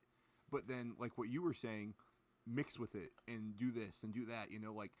shit. But then, like what you were saying, mix with it and do this and do that. You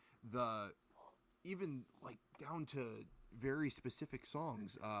know, like even like down to very specific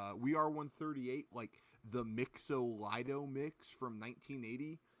songs. We Are 138, like the Mixo Lido mix from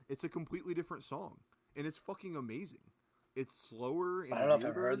 1980. It's a completely different song, and it's fucking amazing. It's slower and I don't know if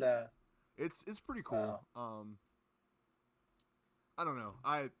I've heard that. It's pretty cool. Wow. I don't know.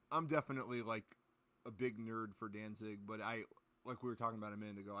 I'm definitely like a big nerd for Danzig, but I like we were talking about a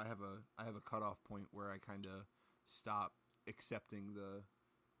minute ago. I have a cutoff point where I kind of stop accepting the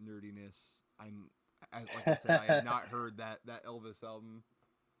nerdiness. Like I said, I had not heard that Elvis album.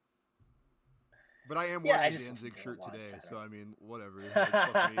 But I am wearing a Danzig shirt today, so I mean, whatever. Like,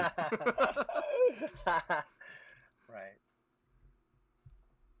 fuck me. Right.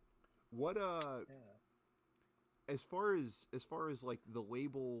 What as far as like the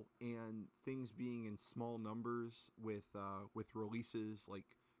label and things being in small numbers with releases like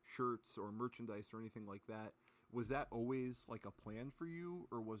shirts or merchandise or anything like that, was that always like a plan for you,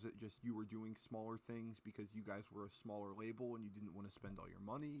 or was it just you were doing smaller things because you guys were a smaller label and you didn't want to spend all your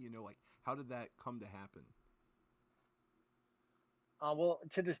money? You know, like how did that come to happen? Well,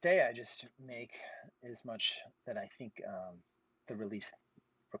 to this day, I just make as much that I think the release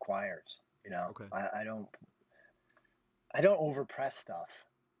requires. You know, okay. I don't overpress stuff.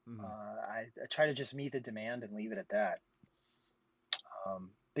 Mm-hmm. I try to just meet the demand and leave it at that.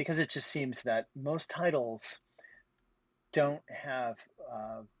 Because it just seems that most titles don't have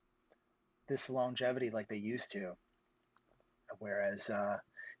this longevity like they used to. Whereas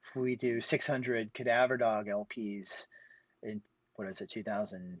if we do 600 Cadaver Dog LPs in,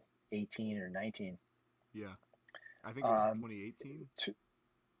 2018 or 19? Yeah. I think it was 2018.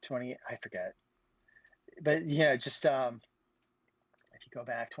 20, I forget. But yeah, just if you go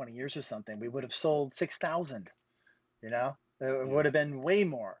back 20 years or something, we would have sold 6,000, you know? It would have been way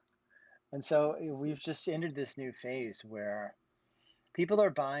more. And so we've just entered this new phase where people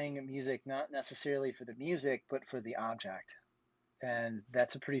are buying music not necessarily for the music, but for the object. And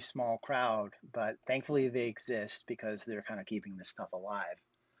that's a pretty small crowd, but thankfully they exist because they're kind of keeping this stuff alive.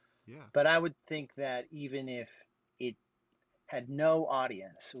 Yeah. But I would think that even if it had no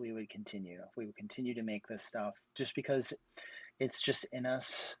audience, we would continue. We would continue to make this stuff just because it's just in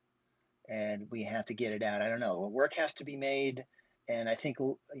us and we have to get it out. I don't know. Work has to be made. And I think,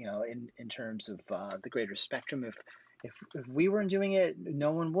 you know, in terms of the greater spectrum, if we weren't doing it,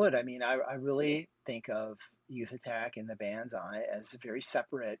 no one would. I mean, I really think of Youth Attack and the bands on it as very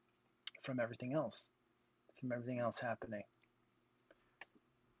separate from everything else happening.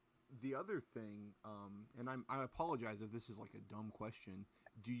 The other thing, and I apologize if this is like a dumb question,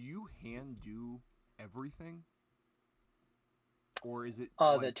 do you hand do everything? Or is it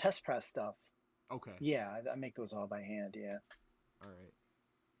the test press stuff? Okay. Yeah, I make those all by hand, yeah. All right.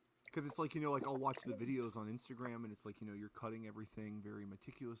 Because it's like, you know, like I'll watch the videos on Instagram and it's like, you know, you're cutting everything very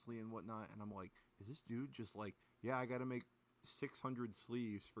meticulously and whatnot. And I'm like, is this dude just like, yeah, I got to make 600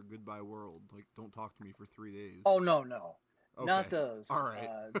 sleeves for Goodbye World. Like, don't talk to me for 3 days. Oh, no. Okay. Not those. All right.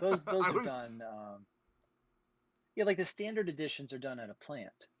 Those are done. Yeah, like the standard editions are done at a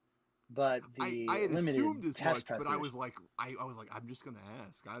plant. But the I had limited assumed as test much, presses, but I was like, I'm just going to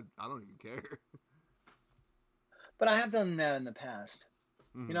ask. I don't even care. But I have done that in the past.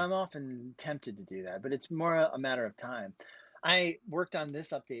 Mm-hmm. You know, I'm often tempted to do that, but it's more a matter of time. I worked on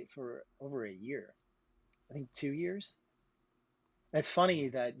this update for over a year. I think 2 years. It's funny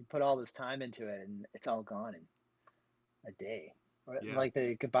that you put all this time into it and it's all gone in a day. Yeah. Like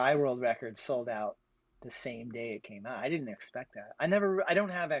the Goodbye World record sold out the same day it came out. I didn't expect that. I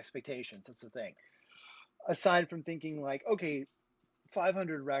don't have expectations. That's the thing. Aside from thinking like, okay,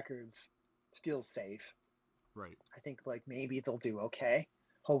 500 records feels safe. Right. I think like maybe they'll do okay.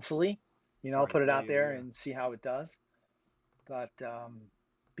 Hopefully, you know, I'll put it out there and see how it does. But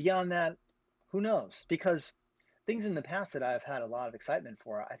beyond that, who knows? Because things in the past that I've had a lot of excitement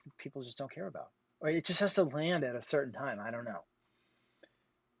for, I think people just don't care about. Or it just has to land at a certain time. I don't know.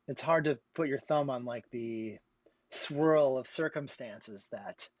 It's hard to put your thumb on like the swirl of circumstances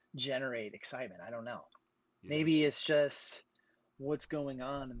that generate excitement. I don't know. Yeah. Maybe it's just what's going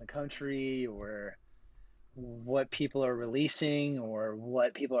on in the country or what people are releasing or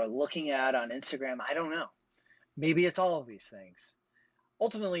what people are looking at on Instagram. I don't know. Maybe it's all of these things.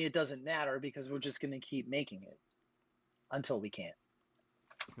 ultimately it doesn't matter because we're just going to keep making it until we can't.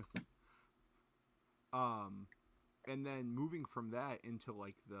 And then moving from that into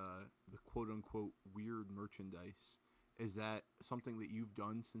like the quote unquote weird merchandise, is that something that you've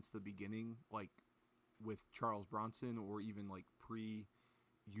done since the beginning, like with Charles Bronson, or even like pre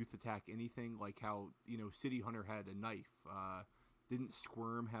Youth Attack anything? Like how, you know, City Hunter had a knife. Didn't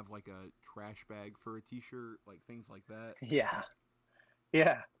Squirm have like a trash bag for a t-shirt? Like things like that. Yeah.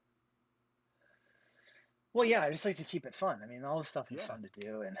 Yeah. Well, yeah, I just like to keep it fun. I mean, all this stuff is fun to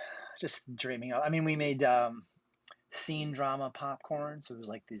do, and just dreaming of. I mean, we made scene drama popcorn, so it was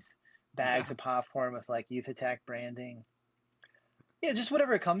like these bags of popcorn with like Youth Attack branding. Yeah, just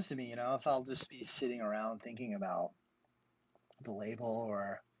whatever it comes to me, you know. If I'll just be sitting around thinking about the label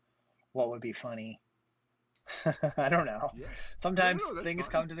or what would be funny. I don't know. Yeah. Sometimes things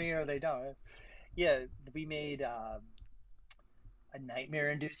come to me or they don't. Yeah, we made a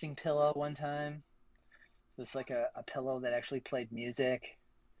nightmare-inducing pillow one time. It's like a pillow that actually played music.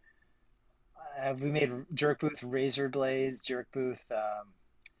 We made Jerk Booth razor blades, Jerk Booth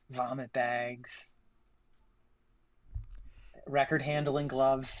vomit bags, record handling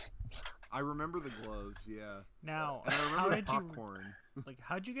gloves. I remember the gloves, yeah. Now, and I remember the popcorn.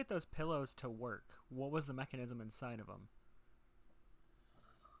 How'd you get those pillows to work? What was the mechanism inside of them?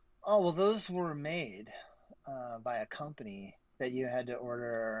 Oh, well, those were made by a company that you had to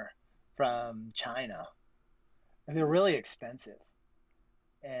order from China. And they're really expensive.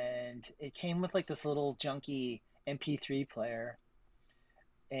 And it came with like this little junky MP3 player.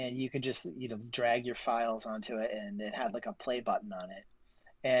 And you could just, you know, drag your files onto it, and it had like a play button on it.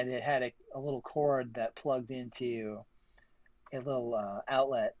 And it had a little cord that plugged into a little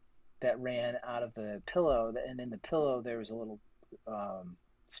outlet that ran out of the pillow. And in the pillow, there was a little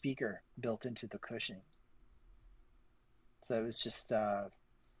speaker built into the cushioning. So it was just, you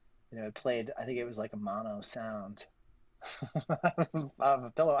know, it played, I think it was like a mono sound of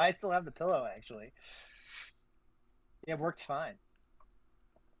a pillow. I still have the pillow, actually. Yeah, it worked fine.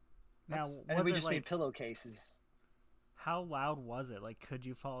 Now, and then we just made pillowcases. How loud was it? Like, could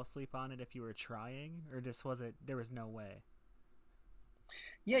you fall asleep on it if you were trying, or just there was no way?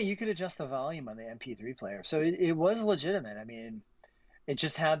 Yeah, you could adjust the volume on the MP3 player. So it was legitimate. I mean, it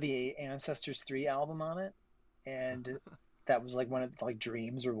just had the Ancestors 3 album on it, and that was like one of like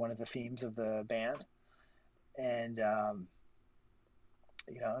Dreams or one of the themes of the band. And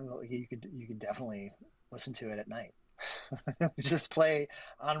you know, you could definitely listen to it at night. It would just play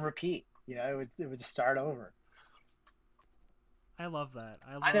on repeat. You know, it would start over. I love that.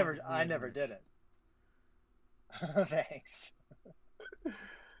 I never did it. Thanks.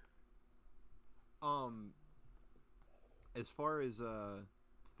 As far as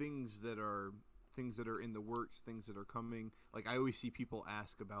things that are in the works, things that are coming, like I always see people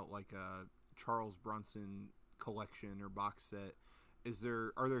ask about like a Charles Bronson collection or box set.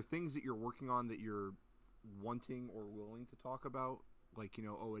 Are there things that you're working on that you're wanting or willing to talk about? Like, you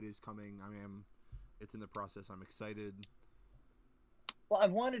know, oh, it is coming. It's in the process. I'm excited. Well,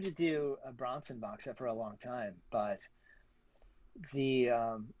 I've wanted to do a Bronson box set for a long time, but the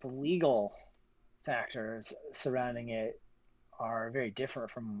legal factors surrounding it are very different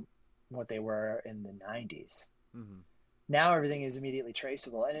from what they were in the 90s. Mm-hmm. Now everything is immediately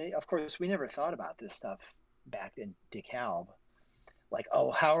traceable. And of course, we never thought about this stuff back in DeKalb. Like,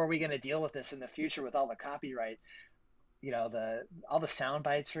 oh, how are we going to deal with this in the future with all the copyright? You know, all the sound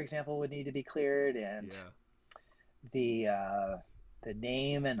bites, for example, would need to be cleared, and the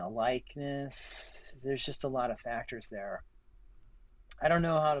name and the likeness. There's just a lot of factors there. I don't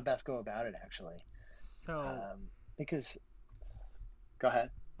know how to best go about it, actually. So, because, go ahead.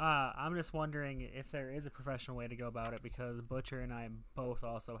 I'm just wondering if there is a professional way to go about it, because Butcher and I both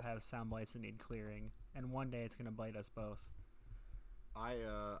also have sound bites that need clearing, and one day it's going to bite us both. I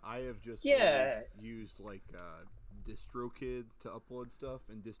have just used like DistroKid to upload stuff,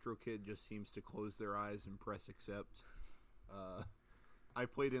 and DistroKid just seems to close their eyes and press accept. I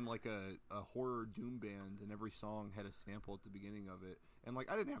played in like a horror doom band, and every song had a sample at the beginning of it, and like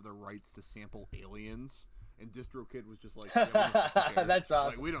I didn't have the rights to sample Aliens, and DistroKid was just like, yeah, that's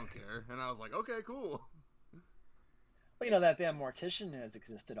awesome. Like, we don't care, and I was like, okay, cool. Well, you know, that band Mortician has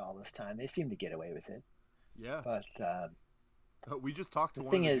existed all this time. They seem to get away with it. Yeah, but we just talked to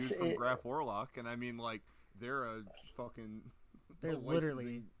one of the dudes from Graf Orlok, and I mean, like, they're a fucking... They're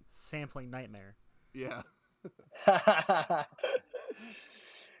literally sampling Nightmare. Yeah.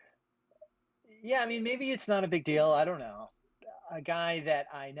 Yeah, I mean, maybe it's not a big deal. I don't know. A guy that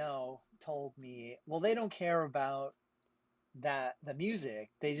I know told me, well, they don't care about the music.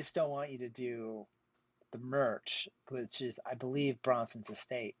 They just don't want you to do the merch, which is, I believe, Bronson's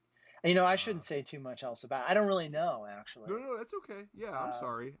estate. And, I shouldn't say too much else about it. I don't really know, actually. No, that's okay. Yeah, I'm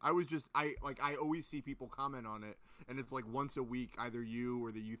sorry. I was just I always see people comment on it, and it's like once a week, either you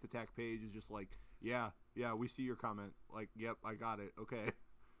or the Youth Attack page is just like, yeah, we see your comment. Like, yep, I got it. Okay.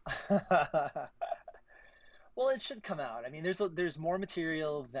 Well, it should come out. I mean, there's more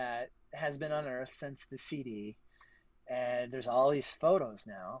material that has been unearthed since the CD, and there's all these photos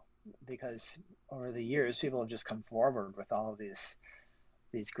now because over the years people have just come forward with all of these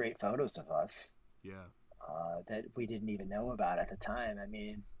great photos of us. Yeah. That we didn't even know about at the time. I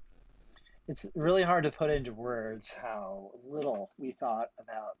mean, it's really hard to put into words how little we thought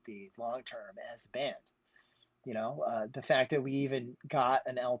about the long term as a band. The fact that we even got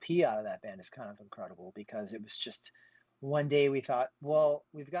an LP out of that band is kind of incredible because it was just one day we thought, well,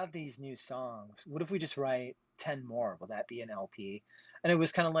 we've got these new songs. What if we just write 10 more? Will that be an LP? And it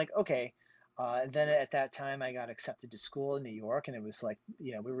was kind of like, okay. Then at that time, I got accepted to school in New York, and it was like,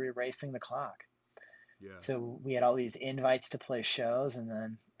 we were racing the clock. Yeah. So we had all these invites to play shows, and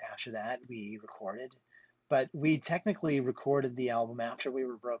then after that, we recorded. But we technically recorded the album after we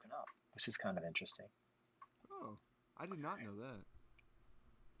were broken up, which is kind of interesting. Oh, I did not know that.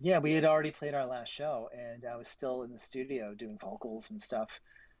 Yeah, we had already played our last show, and I was still in the studio doing vocals and stuff.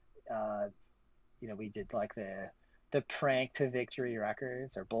 We did like the prank to Victory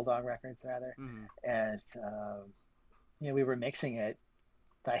Records, or Bulldog Records rather. Mm-hmm. And we were mixing it,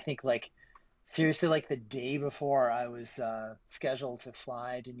 I think, like seriously, like the day before I was scheduled to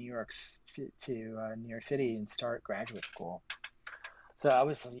fly to New York City and start graduate school. So I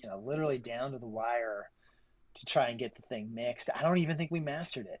was literally down to the wire to try and get the thing mixed. I don't even think we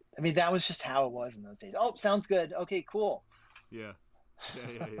mastered it. I mean, that was just how it was in those days. Oh, sounds good. Okay, cool. Yeah.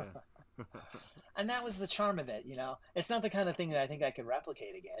 And that was the charm of it, It's not the kind of thing that I think I could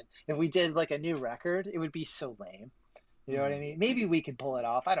replicate again. If we did like a new record, it would be so lame. You know what I mean? Maybe we could pull it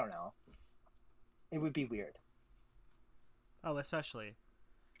off. I don't know. It would be weird. Oh, especially.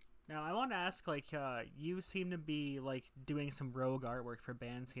 Now, I want to ask, you seem to be, doing some rogue artwork for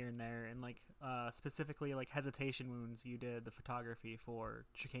bands here and there, and, specifically, Hesitation Wounds, you did the photography for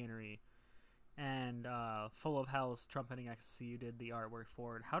Chicanery. And Full of Hell's Trumpeting Ecstasy, you did the artwork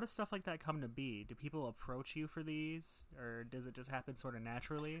for it. How does stuff like that come to be? Do people approach you for these, or does it just happen sort of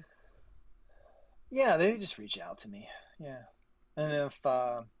naturally? Yeah, they just reach out to me. Yeah, and if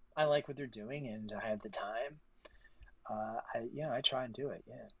I like what they're doing and I have the time, I try and do it.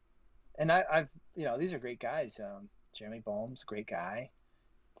 Yeah, and I've these are great guys. Jeremy Boehm's a great guy.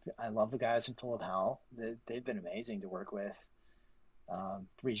 I love the guys in Full of Hell. They've been amazing to work with.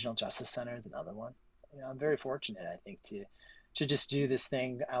 Regional Justice Center is another one. I'm very fortunate, I think, to just do this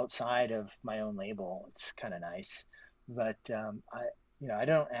thing outside of my own label. It's kind of nice, but I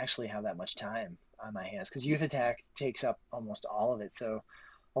don't actually have that much time on my hands because Youth Attack takes up almost all of it. So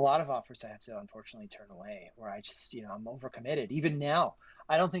a lot of offers I have to unfortunately turn away, where I just I'm overcommitted. Even now,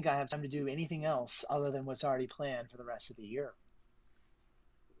 I don't think I have time to do anything else other than what's already planned for the rest of the year.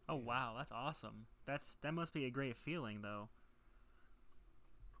 Oh wow, that's awesome. That must be a great feeling, though.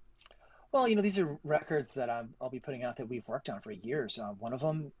 Well, these are records that I'll be putting out that we've worked on for years. One of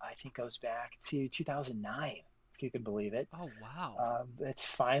them, I think, goes back to 2009, if you can believe it. Oh, wow. It's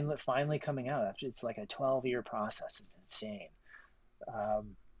finally coming out. After it's like a 12-year process. It's insane.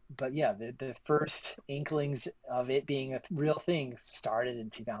 But yeah, the first inklings of it being a real thing started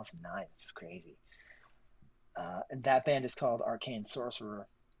in 2009. It's just crazy. And that band is called Arcane Sorcerer.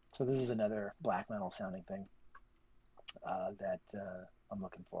 So this is another black metal sounding thing that I'm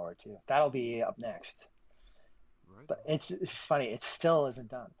looking forward to. That'll be up next. Right. But it's funny. It still isn't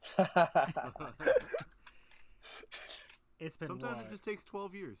done. It's been sometimes it just takes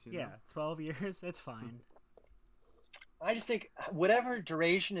 12 years. Yeah, 12 years. It's fine. I just think whatever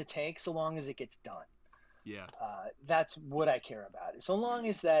duration it takes, so long as it gets done. Yeah. That's what I care about. So long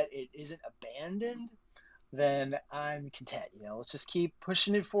as that it isn't abandoned, then I'm content. Let's just keep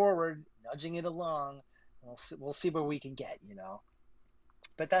pushing it forward, nudging it along. We'll see where we can get.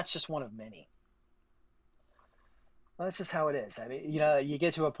 But that's just one of many. Well, that's just how it is. I mean, you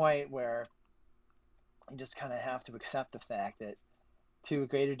get to a point where you just kind of have to accept the fact that to a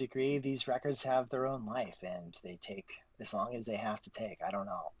greater degree, these records have their own life and they take as long as they have to take. I don't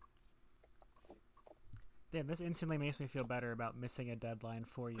know. Damn, this instantly makes me feel better about missing a deadline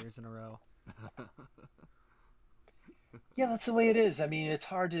 4 years in a row. Yeah, that's the way it is. I mean, it's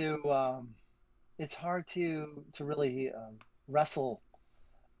hard to really wrestle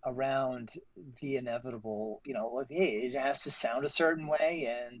around the inevitable. Hey, it has to sound a certain way,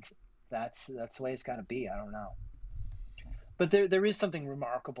 and that's the way it's got to be. I don't know. But there is something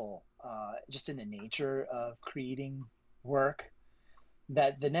remarkable just in the nature of creating work,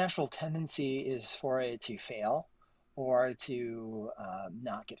 that the natural tendency is for it to fail or to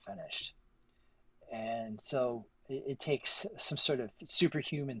not get finished. And so it takes some sort of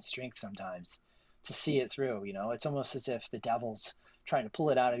superhuman strength sometimes to see it through. It's almost as if the devil's trying to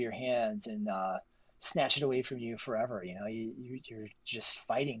pull it out of your hands and snatch it away from you forever. You're just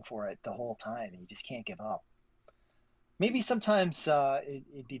fighting for it the whole time, and you just can't give up. Maybe sometimes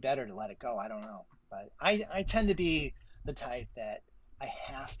it'd be better to let it go. I don't know, but I tend to be the type that I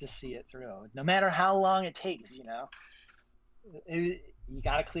have to see it through, no matter how long it takes. You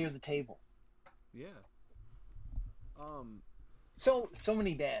got to clear the table. Yeah. So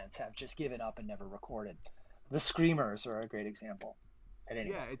many bands have just given up and never recorded. The Screamers are a great example.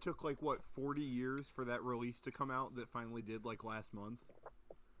 Yeah, it took 40 years for that release to come out that finally did last month.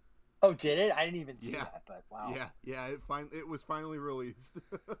 Oh, did it? I didn't even see that, but wow. Yeah, it was finally released.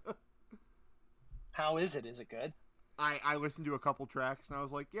 How is it? Is it good? I listened to a couple tracks and I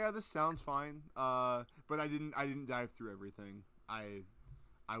was like, yeah, this sounds fine. But I didn't dive through everything. I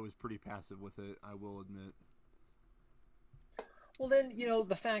was pretty passive with it, I will admit. Well, then,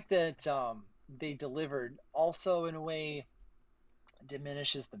 the fact that they delivered also, in a way,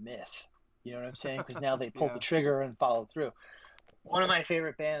 diminishes the myth. You know what I'm saying? Because now they pulled the trigger and followed through. One of my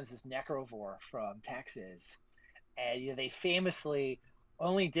favorite bands is Necrovore from Texas. And they famously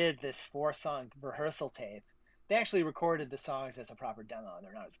only did this 4-song rehearsal tape. They actually recorded the songs as a proper demo, and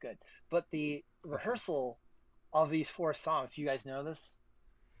they're not as good. But the rehearsal of these 4 songs, you guys know this?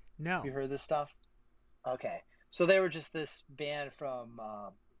 No. Have you heard this stuff? Okay. So they were just this band from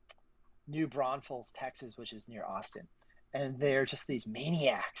New Braunfels, Texas, which is near Austin. And they're just these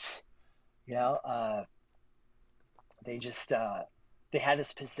maniacs, they just, they had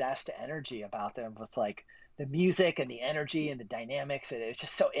this possessed energy about them with the music and the energy and the dynamics. And it's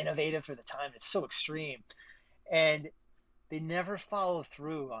just so innovative for the time. It's so extreme. And they never follow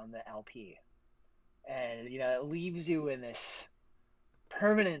through on the LP. And, it leaves you in this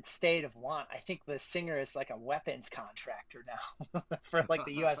permanent state of want. I think the singer is like a weapons contractor now for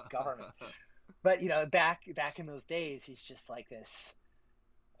the U.S. government. But back in those days, he's just like this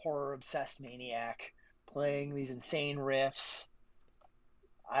horror obsessed maniac playing these insane riffs.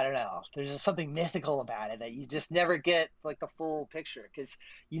 I don't know. There's just something mythical about it that you just never get the full picture, because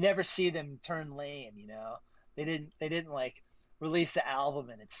you never see them turn lame. They didn't release the album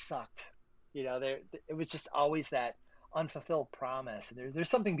and it sucked. It was just always that unfulfilled promise. And there's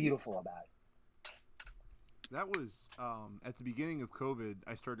something beautiful about it. That was at the beginning of COVID.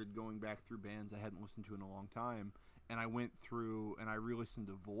 I started going back through bands I hadn't listened to in a long time, and I went through and I re-listened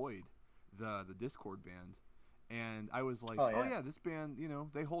to Void, the Discord band, and I was like, oh yeah, this band,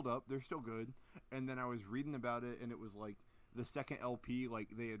 they hold up, they're still good. And then I was reading about it, and it was the second LP,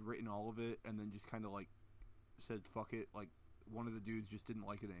 they had written all of it, and then just kind of said fuck it, one of the dudes just didn't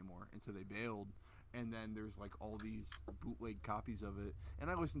like it anymore, and so they bailed. And then there's all these bootleg copies of it,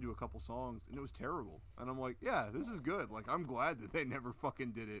 and I listened to a couple songs, and it was terrible. And I'm like, yeah, this is good. I'm glad that they never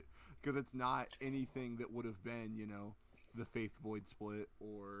fucking did it, because it's not anything that would have been, the Faith Void split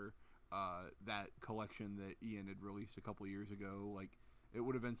or that collection that Ian had released a couple years ago. It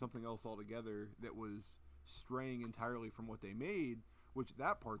would have been something else altogether that was straying entirely from what they made, which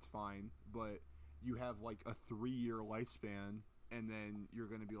that part's fine, but you have a 3-year lifespan. And then you're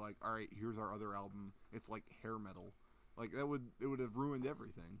going to be like, all right, here's our other album. It's hair metal. It would have ruined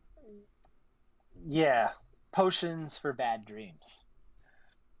everything. Yeah. Potions for Bad Dreams.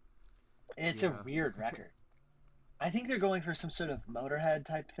 It's a weird record. I think they're going for some sort of Motorhead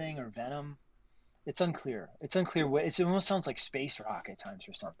type thing or Venom. It's unclear. It almost sounds like space rock at times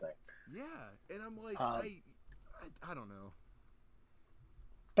or something. Yeah. And I'm like, I don't know.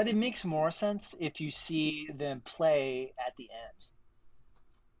 But it makes more sense if you see them play at the end.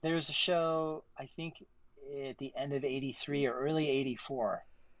 There's a show, I think, at the end of 83 or early 84,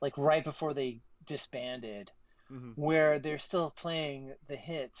 right before they disbanded, where they're still playing the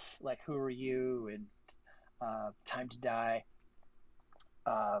hits like Who Are You and Time to Die.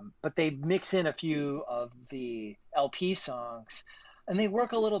 But they mix in a few of the LP songs, and they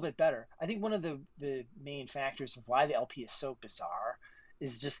work a little bit better. I think one of the main factors of why the LP is so bizarre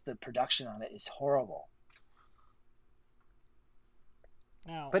is just the production on it is horrible.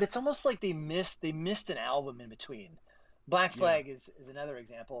 Now, but it's almost like they missed an album in between. Black Flag is another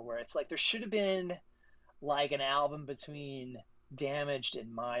example where it's there should have been an album between Damaged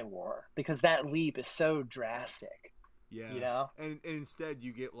and My War, because that leap is so drastic. Yeah. And instead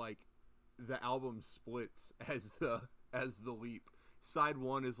you get the album splits as the leap. Side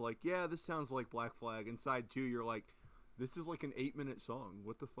 1 is this sounds like Black Flag, and side 2 you're This is like an 8-minute song.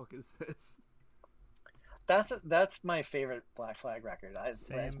 What the fuck is this? That's my favorite Black Flag record. As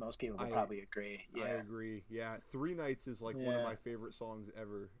most people would probably agree. Yeah, I agree. Yeah, Three Nights is like one of my favorite songs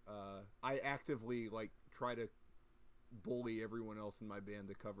ever. I actively like try to bully everyone else in my band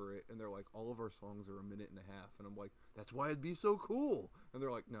to cover it, and they're like, all of our songs are a minute and a half, and I'm like, that's why it'd be so cool. And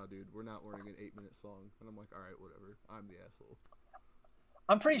they're like, no, dude, we're not learning an 8-minute song. And I'm like, all right, whatever. I'm the asshole.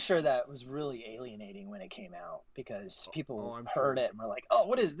 I'm pretty sure that was really alienating when it came out because people heard it and were like, "Oh,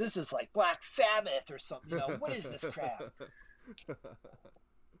 what is this? Is like Black Sabbath or something? You know, what is this crap?"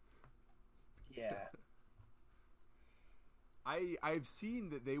 Yeah. I've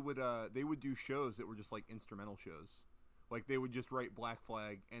seen that they would do shows that were just like instrumental shows, like they would just write Black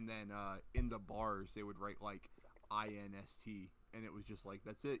Flag and then in the bars they would write like INST, and it was just like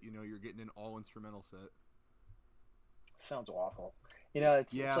that's it. You know, you're getting an all instrumental set. Sounds awful. You know,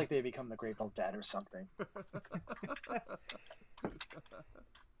 it's like they become the Grateful Dead or something.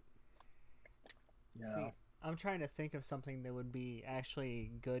 Yeah. See, I'm trying to think of something that would be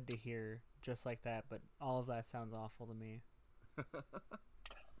actually good to hear just like that, but all of that sounds awful to me.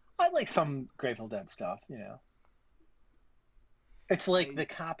 I like some Grateful Dead stuff, you know. It's like the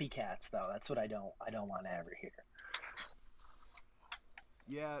copycats, though. That's what I don't want to ever hear.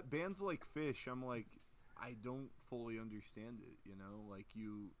 Yeah, bands like Fish, I'm like, I don't fully understand it, you know? Like,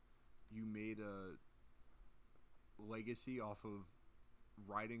 you made a legacy off of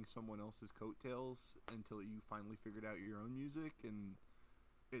riding someone else's coattails until you finally figured out your own music, and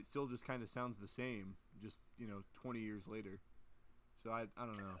it still just kind of sounds the same, just, 20 years later. So I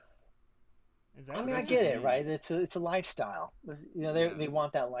don't know. I mean, I get it, right? It's a lifestyle. You know, they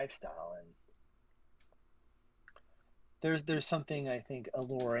want that lifestyle, and there's something, I think,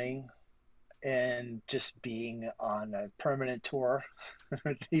 alluring and just being on a permanent tour,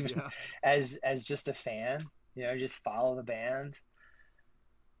 even as just a fan, just follow the band.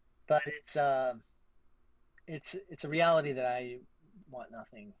 But it's a reality that I want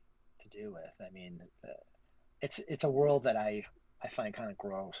nothing to do with. I mean, it's a world that I find kind of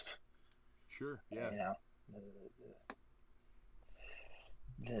gross. Sure. Yeah.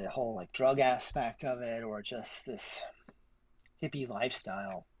 The whole like drug aspect of it, or just this hippie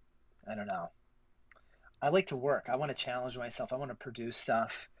lifestyle. I don't know. I like to work. I want to challenge myself. I want to produce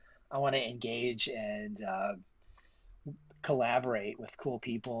stuff. I want to engage and collaborate with cool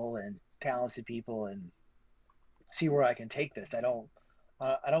people and talented people and see where I can take this. I don't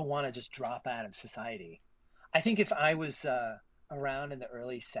want to just drop out of society. I think if I was around in the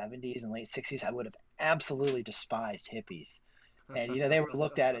early 70s and late 60s, I would have absolutely despised hippies. And, they were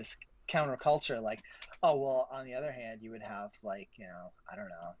looked at as counterculture, like, oh, well, on the other hand, you would have like, I don't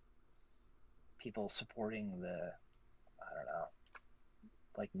know, people supporting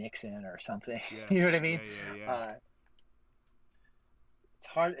like Nixon or something. Yeah. You know what I mean? Yeah.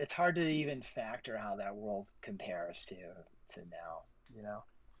 It's hard to even factor how that world compares to now,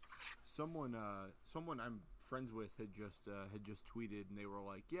 Someone I'm friends with had just tweeted, and they were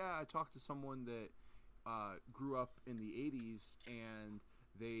like, yeah, I talked to someone that grew up in the 80s, and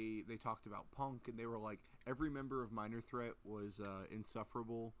they talked about punk, and they were like, every member of Minor Threat was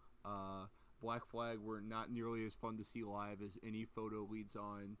insufferable. Black Flag were not nearly as fun to see live as any photo leads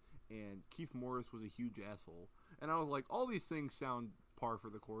on, and Keith Morris was a huge asshole. And I was like, all these things sound par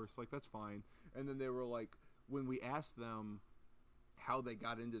for the course, like that's fine. And then they were like, when we asked them how they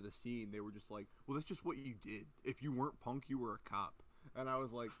got into the scene, they were just like, well, that's just what you did. If you weren't punk, you were a cop. And I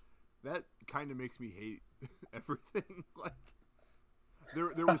was like, that kind of makes me hate everything. Like,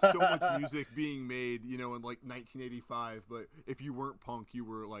 there was so much music being made, in like 1985, but if you weren't punk, you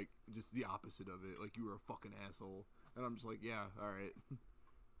were like just the opposite of it. Like, you were a fucking asshole. And I'm just like, yeah, all right.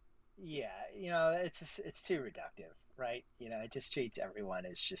 Yeah, it's too reductive, right? It just treats everyone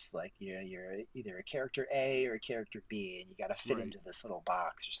as just like you're either a character A or a character B, and you got to fit into this little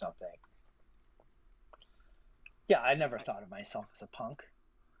box or something. Yeah, I never thought of myself as a punk.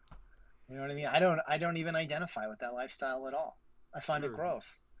 You know what I mean? I don't even identify with that lifestyle at all. I find it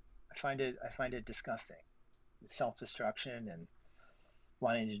gross. I find it disgusting. Self-destruction and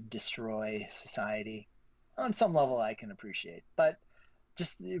wanting to destroy society. On some level, I can appreciate, but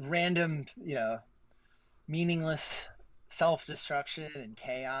just random, meaningless self-destruction and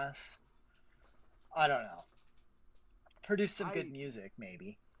chaos. I don't know. Produce some good music,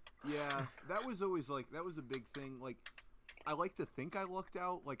 maybe. Yeah, that was always that was a big thing. Like, I like to think I lucked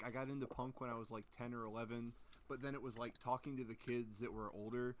out. Like, I got into punk when I was like 10 or 11. But then it was like talking to the kids that were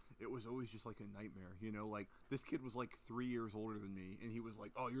older, it was always just like a nightmare, like this kid was like 3 years older than me, and he was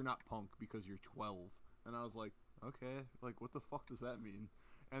like, oh, you're not punk because you're 12. And I was like, okay, like what the fuck does that mean?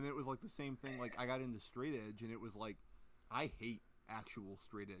 And it was like the same thing, like I got into straight edge, and it was like I hate actual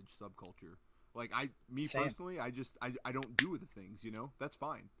straight edge subculture. Like Same. personally, I don't do the things, you know? That's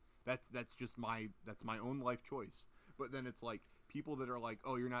fine. That's just my own life choice. But then it's like people that are like,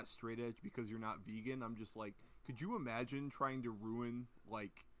 "Oh, you're not straight edge because you're not vegan." I'm just like, could you imagine trying to ruin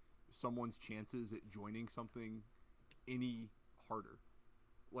like someone's chances at joining something any harder?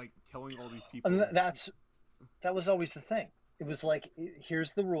 Like telling all these people. And that was always the thing. It was like,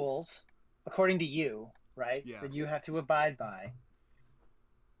 here's the rules according to you, right? Yeah. That you have to abide by.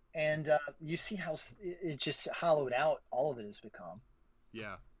 And you see how it just hollowed out all of it has become.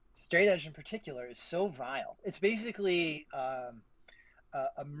 Yeah. Straight edge in particular is so vile. It's basically a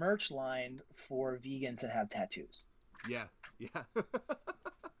merch line for vegans that have tattoos. Yeah. Yeah. You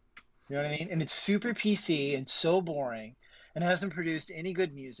know what I mean? And it's super PC and so boring and hasn't produced any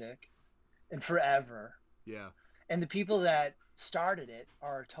good music in forever. Yeah. And the people that started it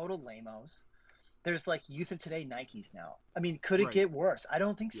are total lamos. There's like Youth of Today Nikes now. I mean, could it get worse? I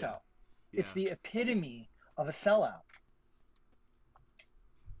don't think so. Yeah. It's the epitome of a sellout.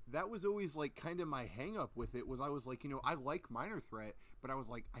 That was always like kind of my hang up with it was I was like, you know, I like Minor Threat, but I was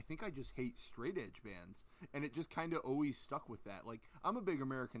like, I think I just hate straight edge bands. And it just kind of always stuck with that. Like, I'm a big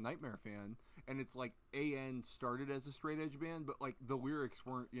American Nightmare fan, and it's like AN started as a straight edge band, but like the lyrics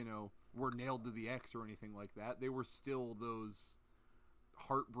weren't, you know, were nailed to the X or anything like that. They were still those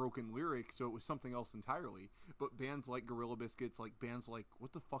heartbroken lyrics, so it was something else entirely. But bands like Gorilla Biscuits, like bands like,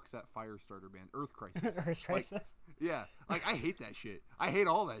 what the fuck's that Firestarter band? Earth Crisis. Earth Crisis? Like, yeah. Like, I hate that shit. I hate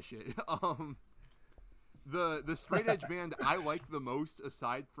all that shit. The straight edge band I like the most,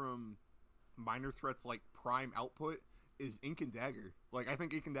 aside from Minor Threat's like prime output, is Ink and Dagger. Like, I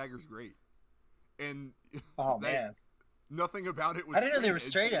think Ink and Dagger's great. And man. Nothing about it was. I didn't know they were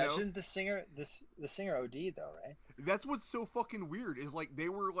straight edge. You know? Didn't the singer OD though, right? That's what's so fucking weird is like they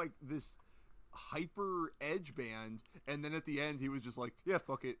were like this hyper edge band, and then at the end he was just like, yeah,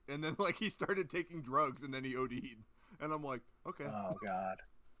 fuck it, and then like he started taking drugs, and then he OD'd, and I'm like, okay. Oh god,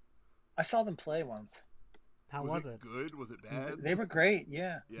 I saw them play once. How was it? Good? Was it bad? They were great.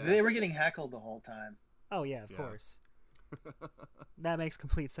 Yeah. They were getting heckled the whole time. Oh yeah, of course. That makes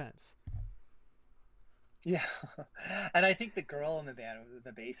complete sense. Yeah, and I think the girl in the band,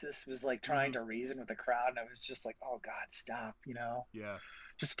 the bassist, was like trying to reason with the crowd, and I was just like, "Oh God, stop!" You know? Yeah.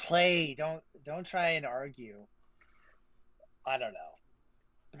 Just play. Don't try and argue. I don't know.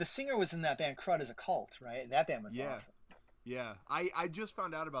 But the singer was in that band, Crud as a Cult, right? That band was awesome. Yeah, I just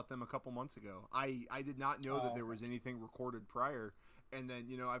found out about them a couple months ago. I did not know that there was anything recorded prior. And then,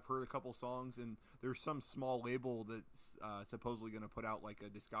 you know, I've heard a couple songs, and there's some small label that's supposedly going to put out, like, a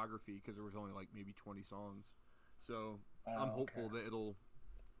discography because there was only, like, maybe 20 songs. So I'm hopeful that it'll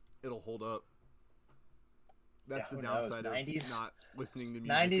hold up. That's the downside of not listening to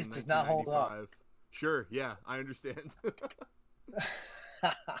music 90s does not hold up. Sure, yeah, I understand.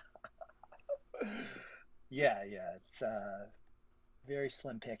 Yeah, it's very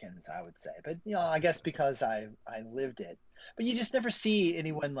slim pickings, I would say. But, you know, I guess because I lived it. But you just never see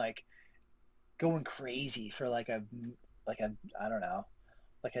anyone, like, going crazy for, like a I don't know,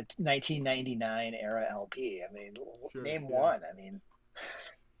 like a 1999 era LP. I mean, name one. I mean.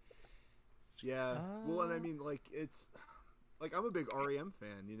 Yeah. Well, and I mean, like, it's... Like, I'm a big REM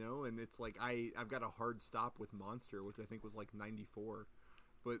fan, you know? And it's like, I've got a hard stop with Monster, which I think was, like, 94.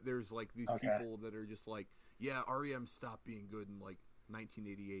 But there's, like, these people that are just like, yeah, REM stopped being good in, like,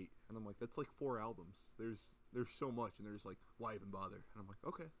 1988. And I'm like, that's, like, 4 albums. There's so much. And they're just like, why even bother? And I'm like,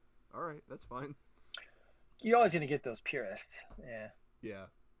 okay, all right, that's fine. You're always going to get those purists. Yeah. Yeah.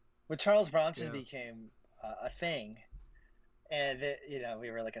 When Charles Bronson became a thing, and, you know, we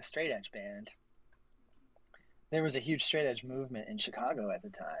were, like, a straight edge band, there was a huge straight edge movement in Chicago at the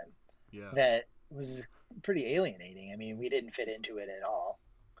time. Yeah. That was pretty alienating. I mean, we didn't fit into it at all.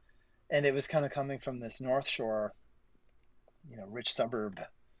 And it was kind of coming from this North Shore, you know, rich suburb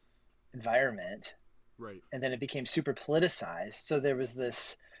environment. Right. And then it became super politicized. So there was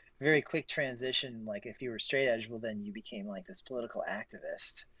this very quick transition. Like, if you were straight edge, well, then you became like this political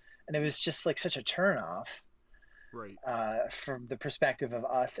activist. And it was just like such a turnoff. Right. From the perspective of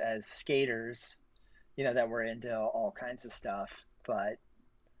us as skaters, you know, that were into all kinds of stuff, but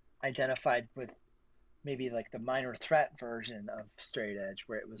identified with maybe like the Minor Threat version of straight edge,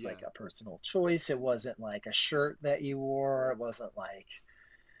 where it was like a personal choice. It wasn't like a shirt that you wore. It wasn't like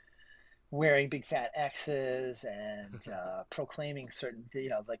wearing big fat X's and proclaiming certain, you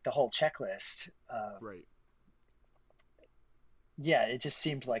know, like the whole checklist. Right. Yeah, it just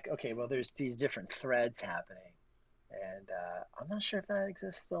seems like, okay, well, there's these different threads happening. And I'm not sure if that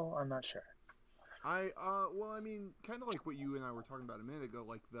exists still. I'm not sure. Well, I mean, kind of like what you and I were talking about a minute ago,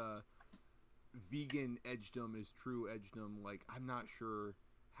 like vegan edgedom is true edgedom. Like, I'm not sure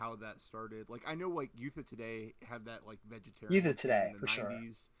how that started. Like, I know like Youth of Today had that like vegetarian Youth of Today in the for 90s.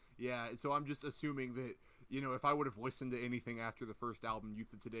 sure. Yeah, so I'm just assuming that, you know, if I would have listened to anything after the first album,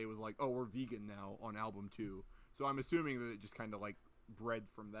 Youth of Today was like, oh, we're vegan now on album 2. So I'm assuming that it just kind of like bred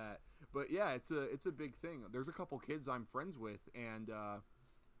from that. But yeah, it's a big thing. There's a couple kids I'm friends with, and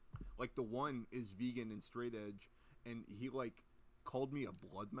like the one is vegan and straight edge, and he like called me a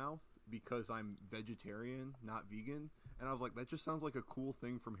bloodmouth because I'm vegetarian, not vegan. And I was like, that just sounds like a cool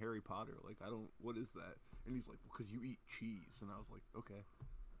thing from Harry Potter. Like, I don't, what is that? And he's like, because you eat cheese. And I was like, okay,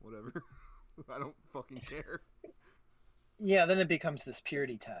 whatever. I don't fucking care. Yeah, then it becomes this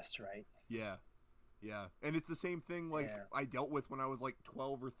purity test, right? Yeah. Yeah. And it's the same thing like I dealt with when I was like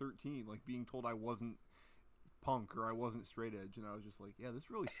 12 or 13, like being told I wasn't punk or I wasn't straight edge, and I was just like, yeah, this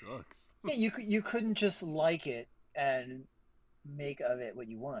really sucks. Yeah, you couldn't just like it and make of it what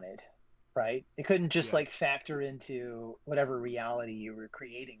you wanted, right? It couldn't just like factor into whatever reality you were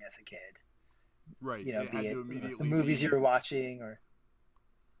creating as a kid. Right. You know, be it the movies you were watching, or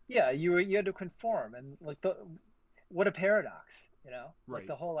you had to conform, and like what a paradox, you know? Right. Like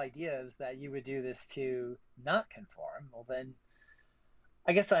the whole idea is that you would do this to not conform. Well, then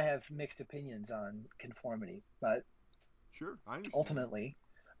I guess I have mixed opinions on conformity, but sure, ultimately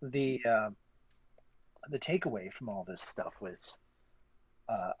the takeaway from all this stuff was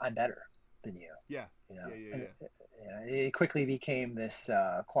I'm better than you. Yeah. You know? Yeah. It quickly became this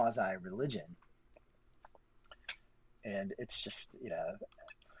quasi religion, and it's just, you know,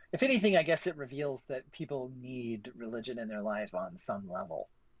 if anything, I guess it reveals that people need religion in their life on some level.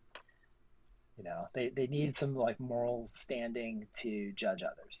 You know, they need some like moral standing to judge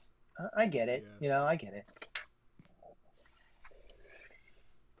others. I get it. Yeah. You know, I get it.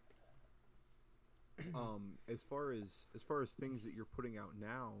 As far as things that you're putting out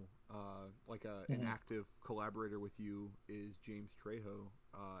now, like an active collaborator with you is James Trejo.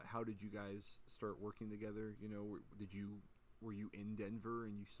 How did you guys start working together? You know, were you in Denver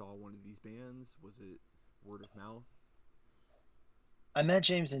and you saw one of these bands? Was it word of mouth? I met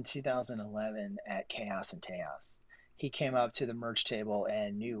James in 2011 at Chaos and Teos. He came up to the merch table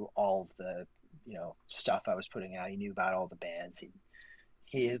and knew all the, you know, stuff I was putting out. He knew about all the bands.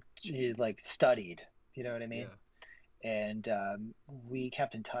 He like studied, you know what I mean? Yeah. And we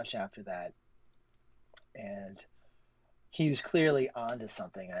kept in touch after that. And he was clearly onto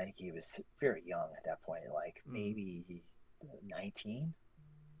something. I think he was very young at that point, like maybe 19,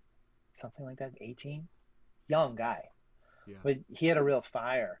 something like that, 18. Young guy. Yeah. But he had a real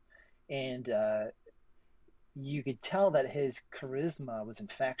fire. And you could tell that his charisma was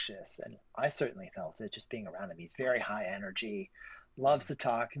infectious. And I certainly felt it just being around him. He's very high energy, loves to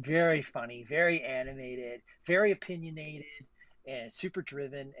talk, very funny, very animated, very opinionated, and super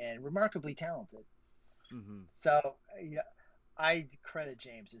driven, and remarkably talented. Mm-hmm. So yeah, I credit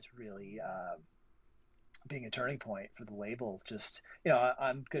James as really being a turning point for the label. Just, you know,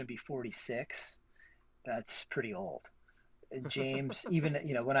 I'm going to be 46. That's pretty old. James, even,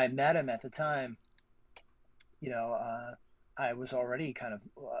 you know, when I met him at the time, you know, I was already kind of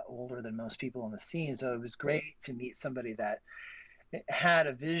older than most people in the scene. So it was great to meet somebody that had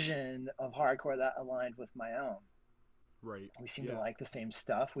a vision of hardcore that aligned with my own. Right. We seemed to like the same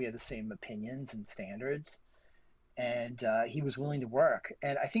stuff. We had the same opinions and standards. And he was willing to work.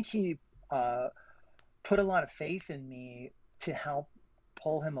 And I think he put a lot of faith in me to help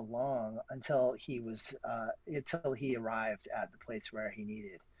pull him along until he arrived at the place where he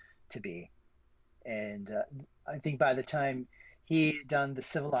needed to be. And I think by the time he had done the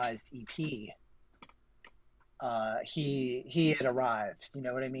Civilized EP, he had arrived. You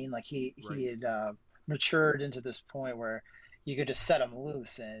know what I mean? Like he had matured into this point where you could just set him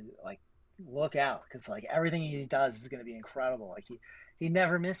loose and like look out, because like everything he does is going to be incredible. Like he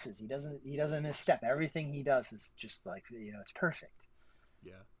never misses. He doesn't misstep. Everything he does is just like, you know, it's perfect.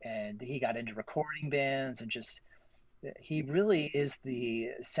 Yeah. And he got into recording bands, and just he really is the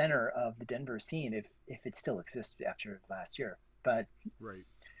center of the Denver scene, if it still exists after last year. But right,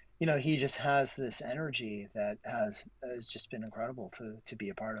 you know, he just has this energy that has just been incredible to be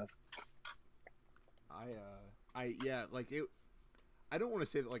a part of. Like it. I don't want to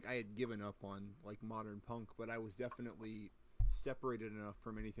say that like I had given up on like modern punk, but I was definitely separated enough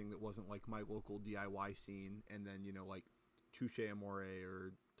from anything that wasn't like my local DIY scene, and then, you know, like Touche Amore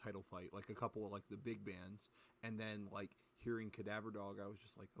or Title Fight, like a couple of like the big bands, and then like hearing Cadaver Dog, I was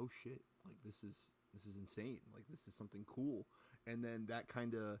just like, oh shit, like this is insane, like this is something cool. And then that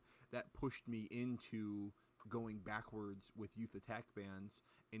pushed me into going backwards with youth attack bands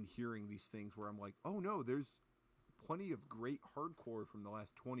and hearing these things where I'm like, oh no, there's plenty of great hardcore from the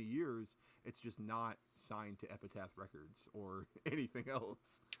last 20 years. It's just not signed to Epitaph Records or anything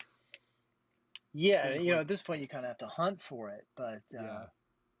else. Yeah, things at this point you kind of have to hunt for it, but yeah.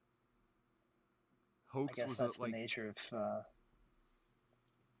 Hoax I guess that's the nature of.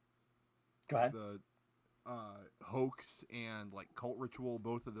 Go ahead. The Hoax and like Cult Ritual,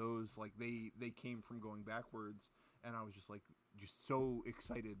 both of those, like they came from going backwards, and I was just so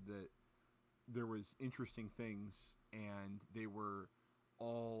excited that there was interesting things, and they were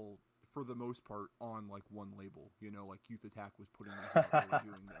all, for the most part, on like one label. Like Youth Attack was putting those out, they were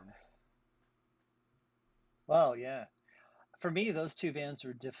doing them. Well, yeah. For me, those two bands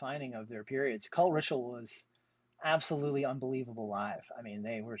were defining of their periods. Cult Ritual was absolutely unbelievable live. I mean,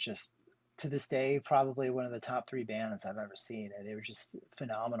 they were just, to this day, probably one of the top 3 bands I've ever seen. They were just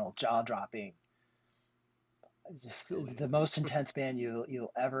phenomenal, jaw-dropping. Just the most intense band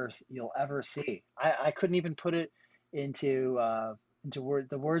you'll ever see. I couldn't even put it into word.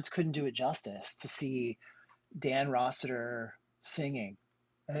 The words couldn't do it justice to see Dan Rossiter singing.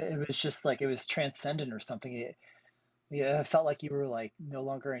 It was just like it was transcendent or something. It felt like you were like no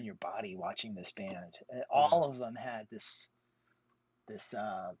longer in your body watching this band. All of them had this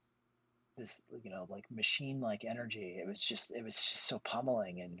like machine-like energy. It was just so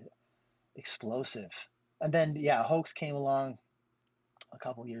pummeling and explosive. And then Hoax came along a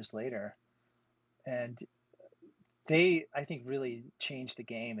couple years later, and they, I think, really changed the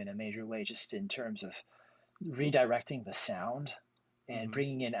game in a major way, just in terms of redirecting the sound and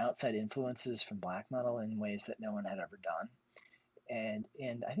bringing in outside influences from black metal in ways that no one had ever done,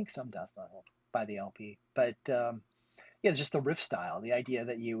 and I think some death metal by the LP. But just the riff style, the idea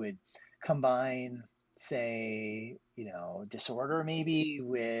that you would combine, say, Disorder maybe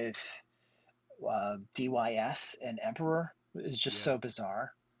with DYS and Emperor is just so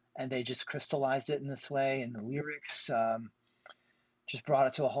bizarre, and they just crystallized it in this way, and the lyrics just brought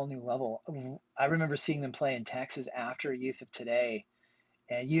it to a whole new level. I remember seeing them play in Texas after Youth of Today,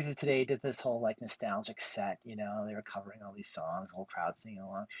 and Youth of Today did this whole like nostalgic set. They were covering all these songs, the whole crowd singing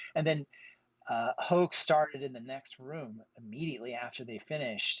along, and then Hoax started in the next room immediately after they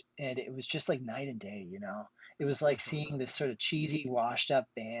finished, and it was just like night and day. It was like seeing this sort of cheesy, washed-up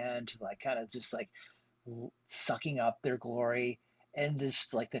band, like kind of just like sucking up their glory, and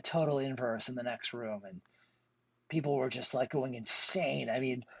this like the total inverse in the next room, and people were just like going insane. I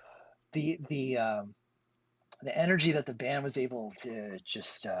mean, the energy that the band was able to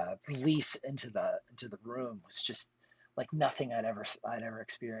just release into the room was just like nothing I'd ever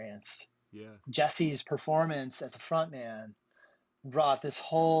experienced. Yeah. Jesse's performance as a frontman brought this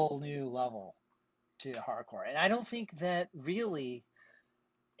whole new level to hardcore, and I don't think that really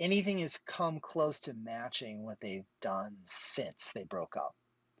anything has come close to matching what they've done since they broke up.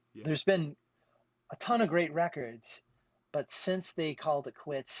 Yeah. There's been a ton of great records, but since they called it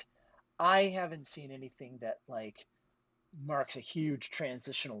quits, I haven't seen anything that like marks a huge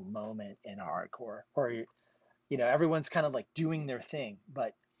transitional moment in hardcore, or everyone's kind of like doing their thing,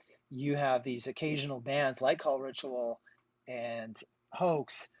 but you have these occasional bands like Cult Ritual and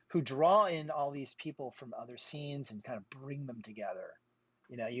Hoax who draw in all these people from other scenes and kind of bring them together.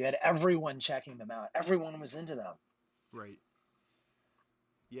 You had everyone checking them out. Everyone was into them. Right.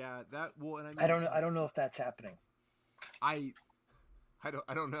 Yeah, that well, and I mean, I don't know if that's happening. I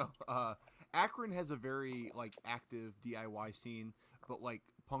don't know. Akron has a very like active DIY scene, but like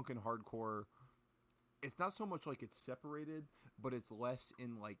punk and hardcore, it's not so much like it's separated, but it's less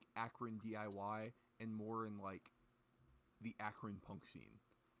in like Akron DIY and more in like the Akron punk scene.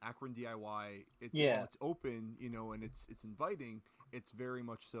 Akron DIY, while it's open, and it's inviting, it's very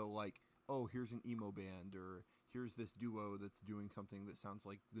much so like, oh, here's an emo band, or here's this duo that's doing something that sounds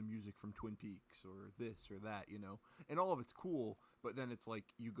like the music from Twin Peaks, or this or that, and all of it's cool, but then it's like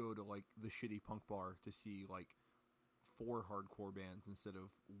you go to like the shitty punk bar to see like 4 hardcore bands instead of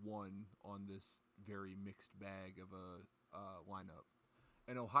one on this very mixed bag of a lineup.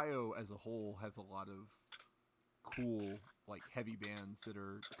 And Ohio as a whole has a lot of cool like heavy bands that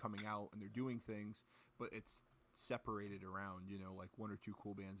are coming out and they're doing things, but it's separated around, like 1 or 2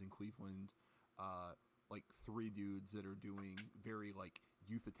 cool bands in Cleveland, like 3 dudes that are doing very like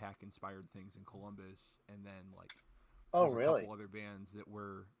Youth Attack inspired things in Columbus, and then like a couple other bands that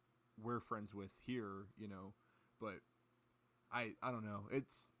we're friends with here, but I don't know,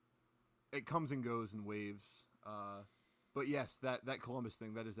 it comes and goes in waves. But yes, that Columbus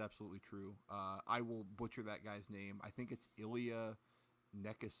thing, that is absolutely true. I will butcher that guy's name. I think it's Ilya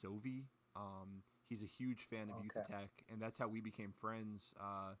Nekisovi. He's a huge fan of Youth Attack, and that's how we became friends.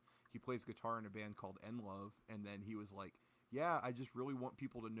 He plays guitar in a band called N Love, and then he was like, yeah, I just really want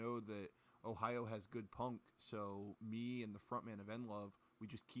people to know that Ohio has good punk, so me and the frontman of N-Love, we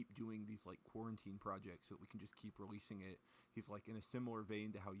just keep doing these like quarantine projects so that we can just keep releasing it. He's like, in a similar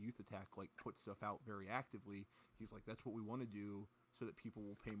vein to how Youth Attack like put stuff out very actively. He's like, that's what we want to do so that people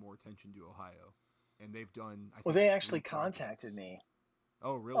will pay more attention to Ohio. And they've done. Well, they actually contacted me.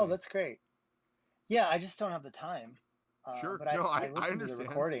 Oh, really? Oh, that's great. Yeah, I just don't have the time. Sure. But I listened to the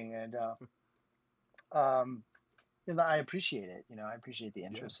recording, and I appreciate it. I appreciate the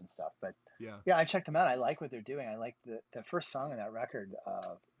interest and stuff. But yeah, I checked them out. I like what they're doing. I like the first song on that record.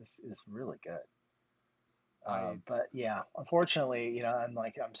 This is really good. But yeah, unfortunately, I'm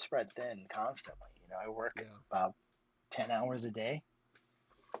spread thin constantly. I work about 10 hours a day.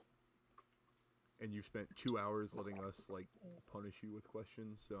 And you spent 2 hours letting us like punish you with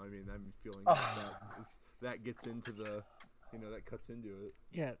questions. So I mean, I'm feeling that gets into the, that cuts into it.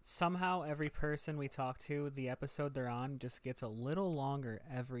 Yeah. Somehow every person we talk to, the episode they're on just gets a little longer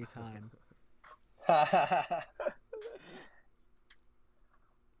every time.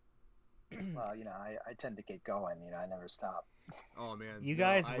 Well, I tend to get going. I never stop. Oh, man. You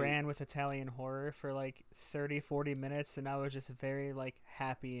guys ran with Italian Horror for like 30, 40 minutes, and I was just very like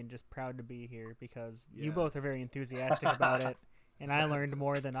happy and just proud to be here because you both are very enthusiastic about it, and I learned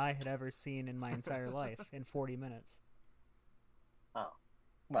more than I had ever seen in my entire life in 40 minutes. Oh,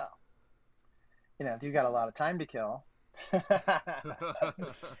 well, if you've got a lot of time to kill, you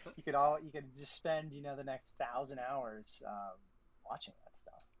could just spend, the next 1,000 hours watching that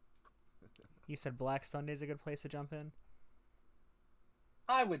stuff. You said Black Sunday's a good place to jump in?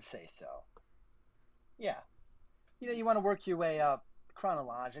 I would say so. Yeah. You want to work your way up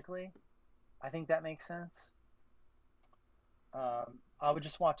chronologically. I think that makes sense. I would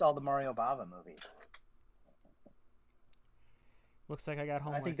just watch all the Mario Bava movies. Looks like I got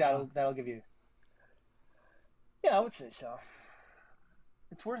homework. I think that'll give you... Yeah, I would say so.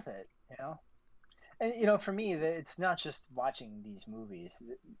 It's worth it, And, for me, it's not just watching these movies.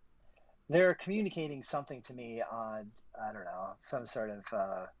 They're communicating something to me on, I don't know, some sort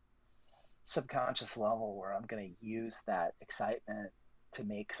of subconscious level where I'm going to use that excitement to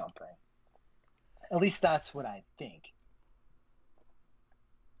make something. At least that's what I think.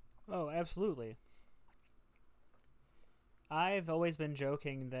 Oh, absolutely. I've always been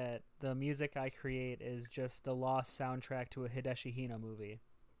joking that the music I create is just the lost soundtrack to a Hideshi Hino movie.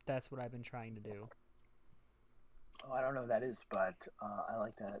 That's what I've been trying to do. Oh, I don't know who that is, but I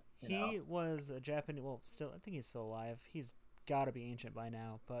like that. He was a Japanese... Well, I think he's still alive. He's got to be ancient by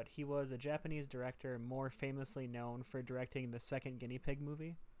now. But he was a Japanese director more famously known for directing the second Guinea Pig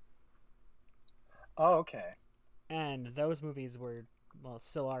movie. Oh, okay. And those movies were,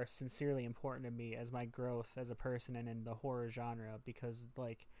 still are sincerely important to me as my growth as a person and in the horror genre because,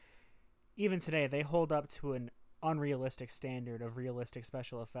 even today, they hold up to an unrealistic standard of realistic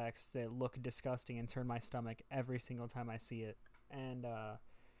special effects that look disgusting and turn my stomach every single time I see it. And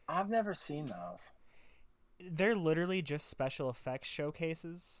I've never seen those. They're literally just special effects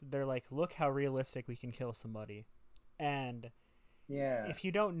showcases. They're like, look how realistic we can kill somebody. And if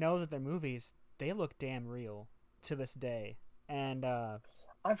you don't know that they're movies, they look damn real to this day. And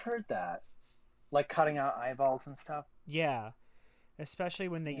I've heard that, like cutting out eyeballs and stuff. Yeah. Especially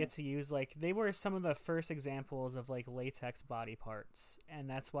when they get to use, they were some of the first examples of, latex body parts. And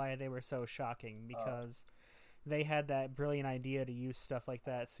that's why they were so shocking, because they had that brilliant idea to use stuff like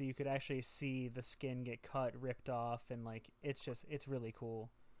that so you could actually see the skin get cut, ripped off, and, it's really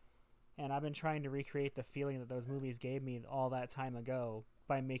cool. And I've been trying to recreate the feeling that those movies gave me all that time ago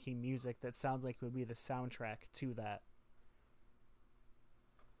by making music that sounds like it would be the soundtrack to that.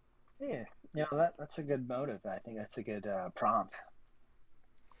 Yeah, that's a good motive. I think that's a good prompt.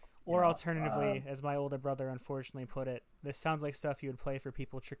 Or alternatively, as my older brother unfortunately put it, this sounds like stuff you would play for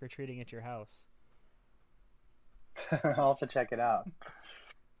people trick-or-treating at your house. I'll have to check it out.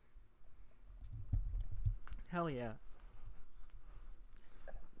 Hell yeah.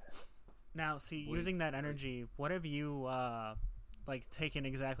 Now, see, using that energy, what have you, taken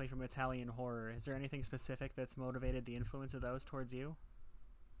exactly from Italian Horror? Is there anything specific that's motivated the influence of those towards you?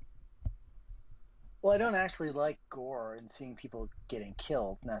 Well, I don't actually like gore and seeing people getting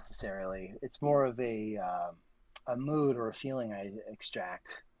killed necessarily. It's more of a mood or a feeling I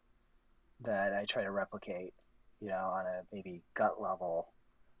extract that I try to replicate, on a maybe gut level.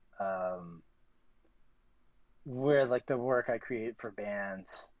 Where the work I create for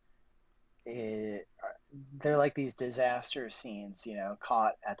bands, they're like these disaster scenes,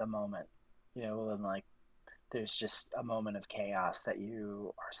 caught at the moment, when there's just a moment of chaos that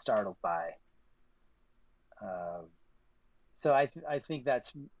you are startled by. So I think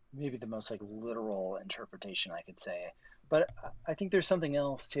that's maybe the most literal interpretation I could say. But I think there's something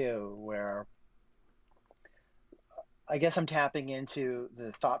else too, where I guess I'm tapping into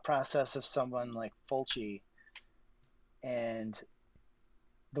the thought process of someone like Fulci and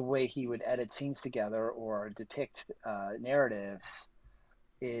the way he would edit scenes together or depict narratives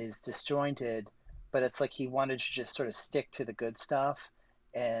is disjointed, but it's like he wanted to just sort of stick to the good stuff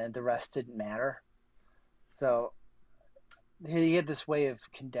and the rest didn't matter. So he had this way of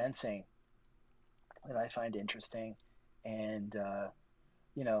condensing that I find interesting, and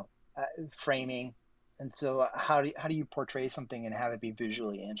framing. And so how do you portray something and have it be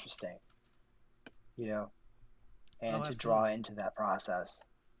visually interesting, and to draw into that process?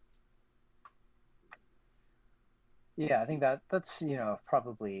 Yeah, I think that's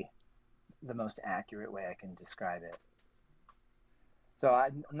probably the most accurate way I can describe it. So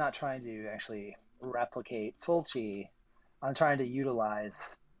I'm not trying to actually replicate Fulci. I'm trying to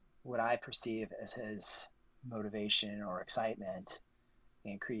utilize what I perceive as his motivation or excitement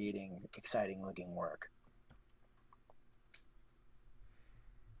in creating exciting looking work.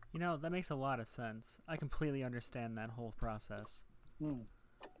 That makes a lot of sense. I completely understand that whole process.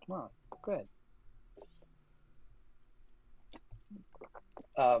 Well, good.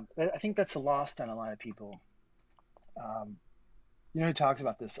 I think that's lost on a lot of people. Who talks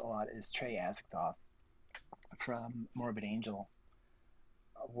about this a lot is Trey Azagthoth from Morbid Angel,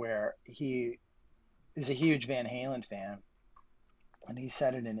 where he is a huge Van Halen fan, and he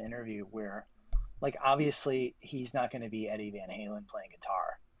said in an interview where, like, obviously he's not going to be Eddie Van Halen playing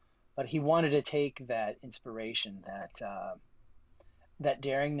guitar, but he wanted to take that inspiration, that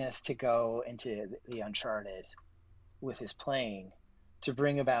daringness to go into the uncharted with his playing, to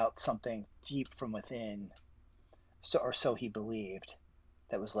bring about something deep from within, so he believed,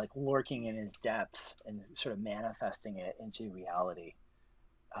 that was like lurking in his depths and sort of manifesting it into reality,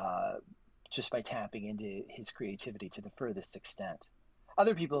 just by tapping into his creativity to the furthest extent.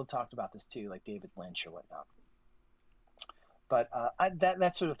 Other people have talked about this too, like David Lynch or whatnot. But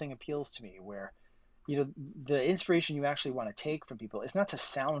that sort of thing appeals to me, where the inspiration you actually want to take from people is not to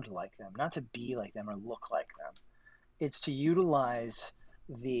sound like them, not to be like them or look like them. It's to utilize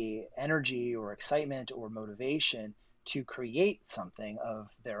the energy or excitement or motivation to create something of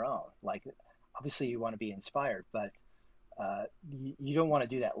their own. Like, obviously you want to be inspired, but you don't want to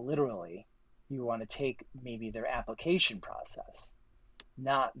do that literally. You want to take maybe their application process,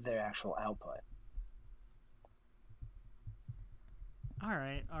 not their actual output. All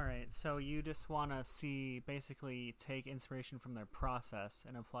right. So you just want to basically take inspiration from their process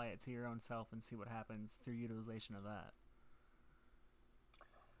and apply it to your own self and see what happens through utilization of that.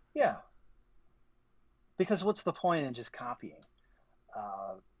 Yeah. Because what's the point in just copying?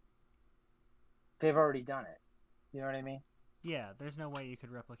 They've already done it. You know what I mean? Yeah, there's no way you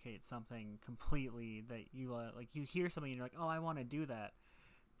could replicate something completely that you you hear something and you're like, oh, I want to do that,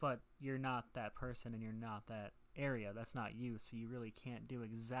 but you're not that person and you're not that area. That's not you, so you really can't do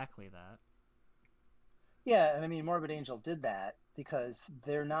exactly that. Yeah, and I mean, Morbid Angel did that because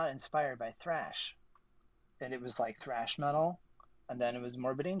they're not inspired by thrash, and it was like thrash metal, and then it was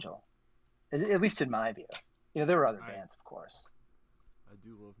Morbid Angel, at least in my view. There were other bands, of course. I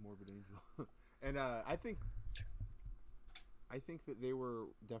do love Morbid Angel, and I think that they were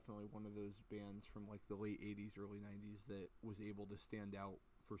definitely one of those bands from like the late 80s, early 90s that was able to stand out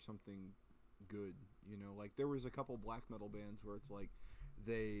for something good. Like there was a couple black metal bands where it's like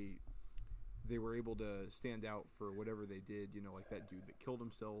they were able to stand out for whatever they did, like that dude that killed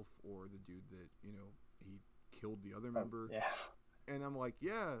himself, or the dude that, he killed the other member. Yeah. And I'm like,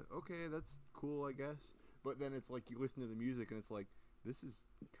 yeah, okay, that's cool, I guess. But then it's like you listen to the music and it's like, this is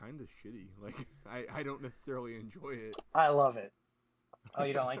kind of shitty. Like, I don't necessarily enjoy it. I love it. Oh,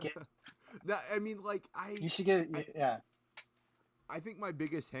 you don't like it? No, I mean, like, You should get yeah. I think my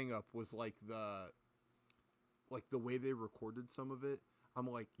biggest hang up was like the way they recorded some of it. I'm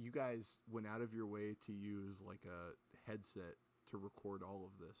like, you guys went out of your way to use like a headset to record all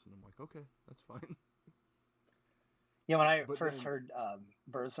of this, and I'm like, okay, that's fine. Yeah, when I first heard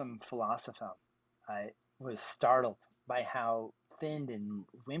Burzum Philosophum, I was startled by how thin and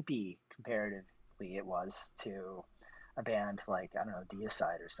wimpy comparatively it was to a band like, I don't know,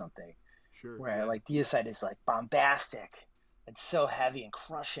 Deicide or something. Sure. Where yeah. like Deicide is like bombastic and so heavy and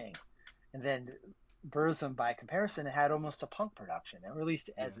crushing, and then Burzum, by comparison, it had almost a punk production, or at least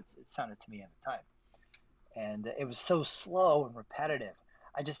as it sounded to me at the time. And it was so slow and repetitive.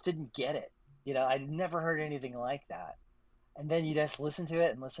 I just didn't get it. I'd never heard anything like that. And then you just listen to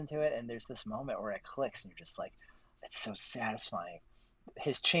it, and there's this moment where it clicks, and you're just like, it's so satisfying.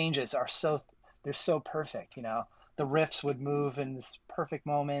 His changes are they're so perfect, The riffs would move in this perfect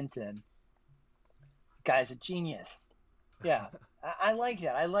moment, and the guy's a genius. Yeah, I like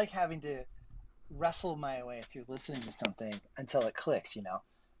that. I like having to wrestle my way through listening to something until it clicks,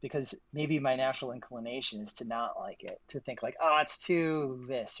 because maybe my natural inclination is to not like it, to think like, oh, it's too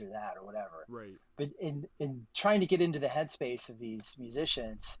this or that or whatever. Right. But in trying to get into the headspace of these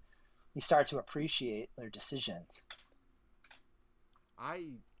musicians, you start to appreciate their decisions.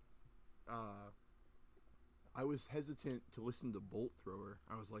 Uh, I was hesitant to listen to Bolt Thrower.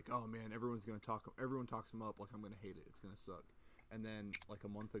 I was like, oh man, everyone talks him up like I'm gonna hate it. It's gonna suck. And then like a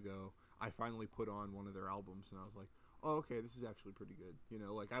month ago, I finally put on one of their albums, and I was like, oh okay, this is actually pretty good.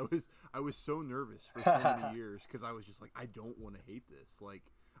 Like I was so nervous for so many years because I was just like, I don't want to hate this. Like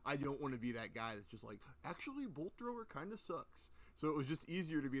I don't want to be that guy that's just like, actually Bolt Thrower kind of sucks. So it was just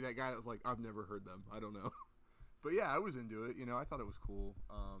easier to be that guy that was like, I've never heard them. I don't know. But yeah, I was into it. I thought it was cool.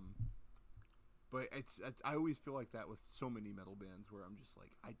 But it's I always feel like that with so many metal bands where I'm just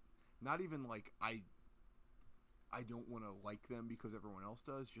like, not even like I don't want to like them because everyone else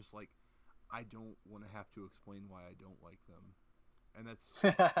does. Just like I don't want to have to explain why I don't like them, and that's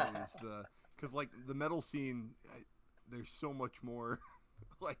always because like the metal scene, there's so much more.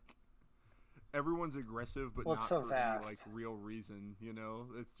 Like everyone's aggressive, but not for any like real reason.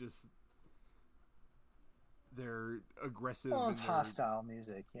 It's just they're aggressive. Well, it's hostile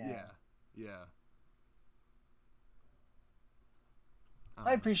music. Yeah.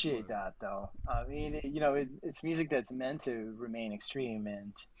 I appreciate that, though. I mean, it's music that's meant to remain extreme,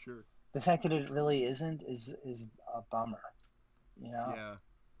 and sure, the fact that it really isn't is a bummer.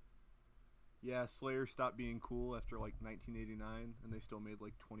 Yeah. Slayer stopped being cool after like 1989, and they still made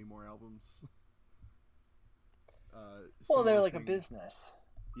like 20 more albums. Well, they're like a business.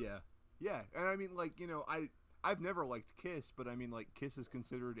 Yeah, and I mean, like I've never liked Kiss, but I mean, like Kiss is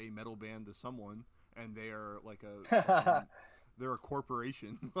considered a metal band to someone, and they are like they're a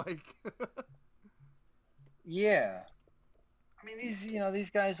corporation. Like, yeah. I mean, these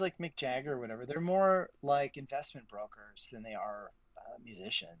guys like Mick Jagger or whatever, they're more like investment brokers than they are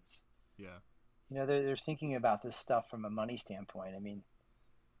musicians. Yeah. They're thinking about this stuff from a money standpoint. I mean,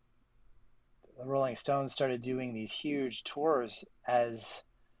 the Rolling Stones started doing these huge tours as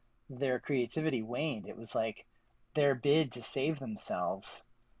their creativity waned. It was like their bid to save themselves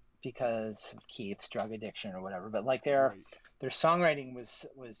because of Keith's drug addiction or whatever. But like their songwriting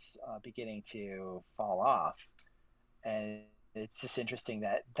was beginning to fall off, and it's just interesting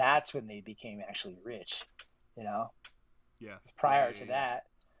that that's when they became actually rich. Yeah. Prior to that,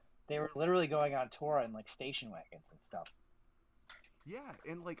 they were literally going on tour in like station wagons and stuff. Yeah,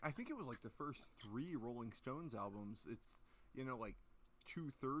 and like I think it was like the first 3 Rolling Stones albums. It's like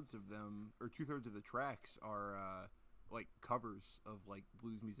 2/3 of them, or 2/3 of the tracks are like covers of like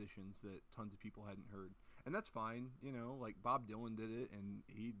blues musicians that tons of people hadn't heard, and that's fine. Like Bob Dylan did it, and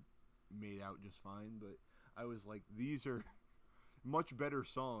he made out just fine. But I was like, these are much better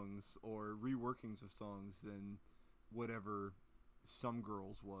songs or reworkings of songs than whatever Some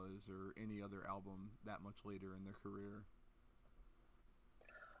Girls was or any other album that much later in their career.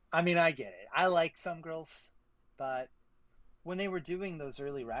 I mean, I get it. I like Some Girls, but when they were doing those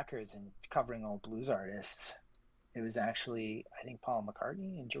early records and covering old blues artists, it was actually, I think, Paul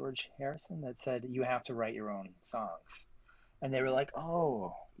McCartney and George Harrison that said, you have to write your own songs. And they were like,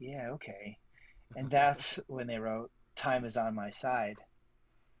 oh, yeah, okay. And that's when they wrote Time Is On My Side,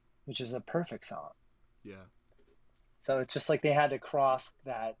 which is a perfect song. Yeah. So it's just like they had to cross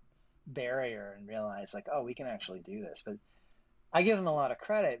that barrier and realize like, oh, we can actually do this. But I give them a lot of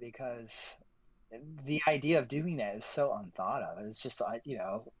credit because the idea of doing that is so unthought of. It was just, it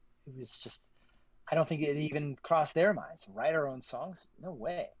was just, I don't think it even crossed their minds. Write our own songs? No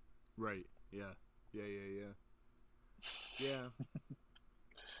way. Right. Yeah.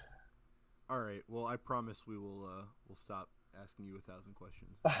 All right. Well, I promise we'll stop asking you 1,000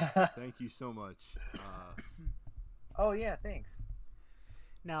 questions. Thank you so much. Oh yeah, thanks.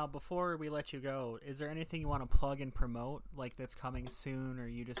 Now, before we let you go, is there anything you want to plug and promote, like that's coming soon, or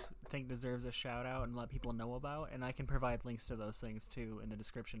you just think deserves a shout out and let people know about? And I can provide links to those things too in the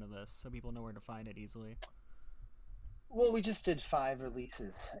description of this, so people know where to find it easily. Well, we just did 5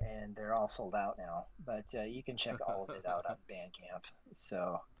 releases, and they're all sold out now. But you can check all of it out on Bandcamp.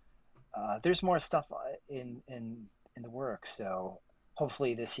 So there's more stuff in the works. So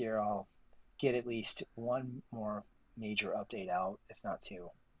hopefully this year I'll get at least 1 more major update out, if not 2.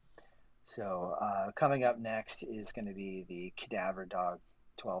 So coming up next is going to be the Cadaver Dog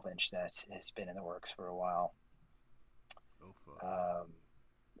 12-inch that has been in the works for a while.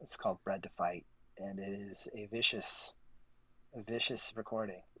 It's called Bred to Fight, and it is a vicious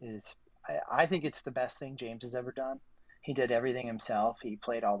recording. I think it's the best thing James has ever done. He did everything himself. He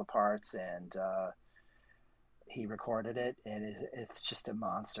played all the parts, and he recorded it, and it's just a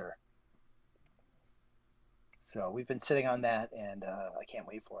monster. So we've been sitting on that, and I can't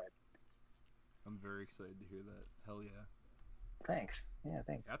wait for it. I'm very excited to hear that. Hell yeah. Thanks. Yeah,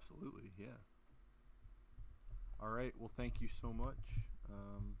 thanks. Absolutely, yeah. All right, well, thank you so much.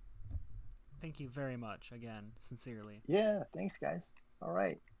 Thank you very much, again, sincerely. Yeah, thanks, guys. All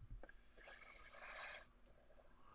right.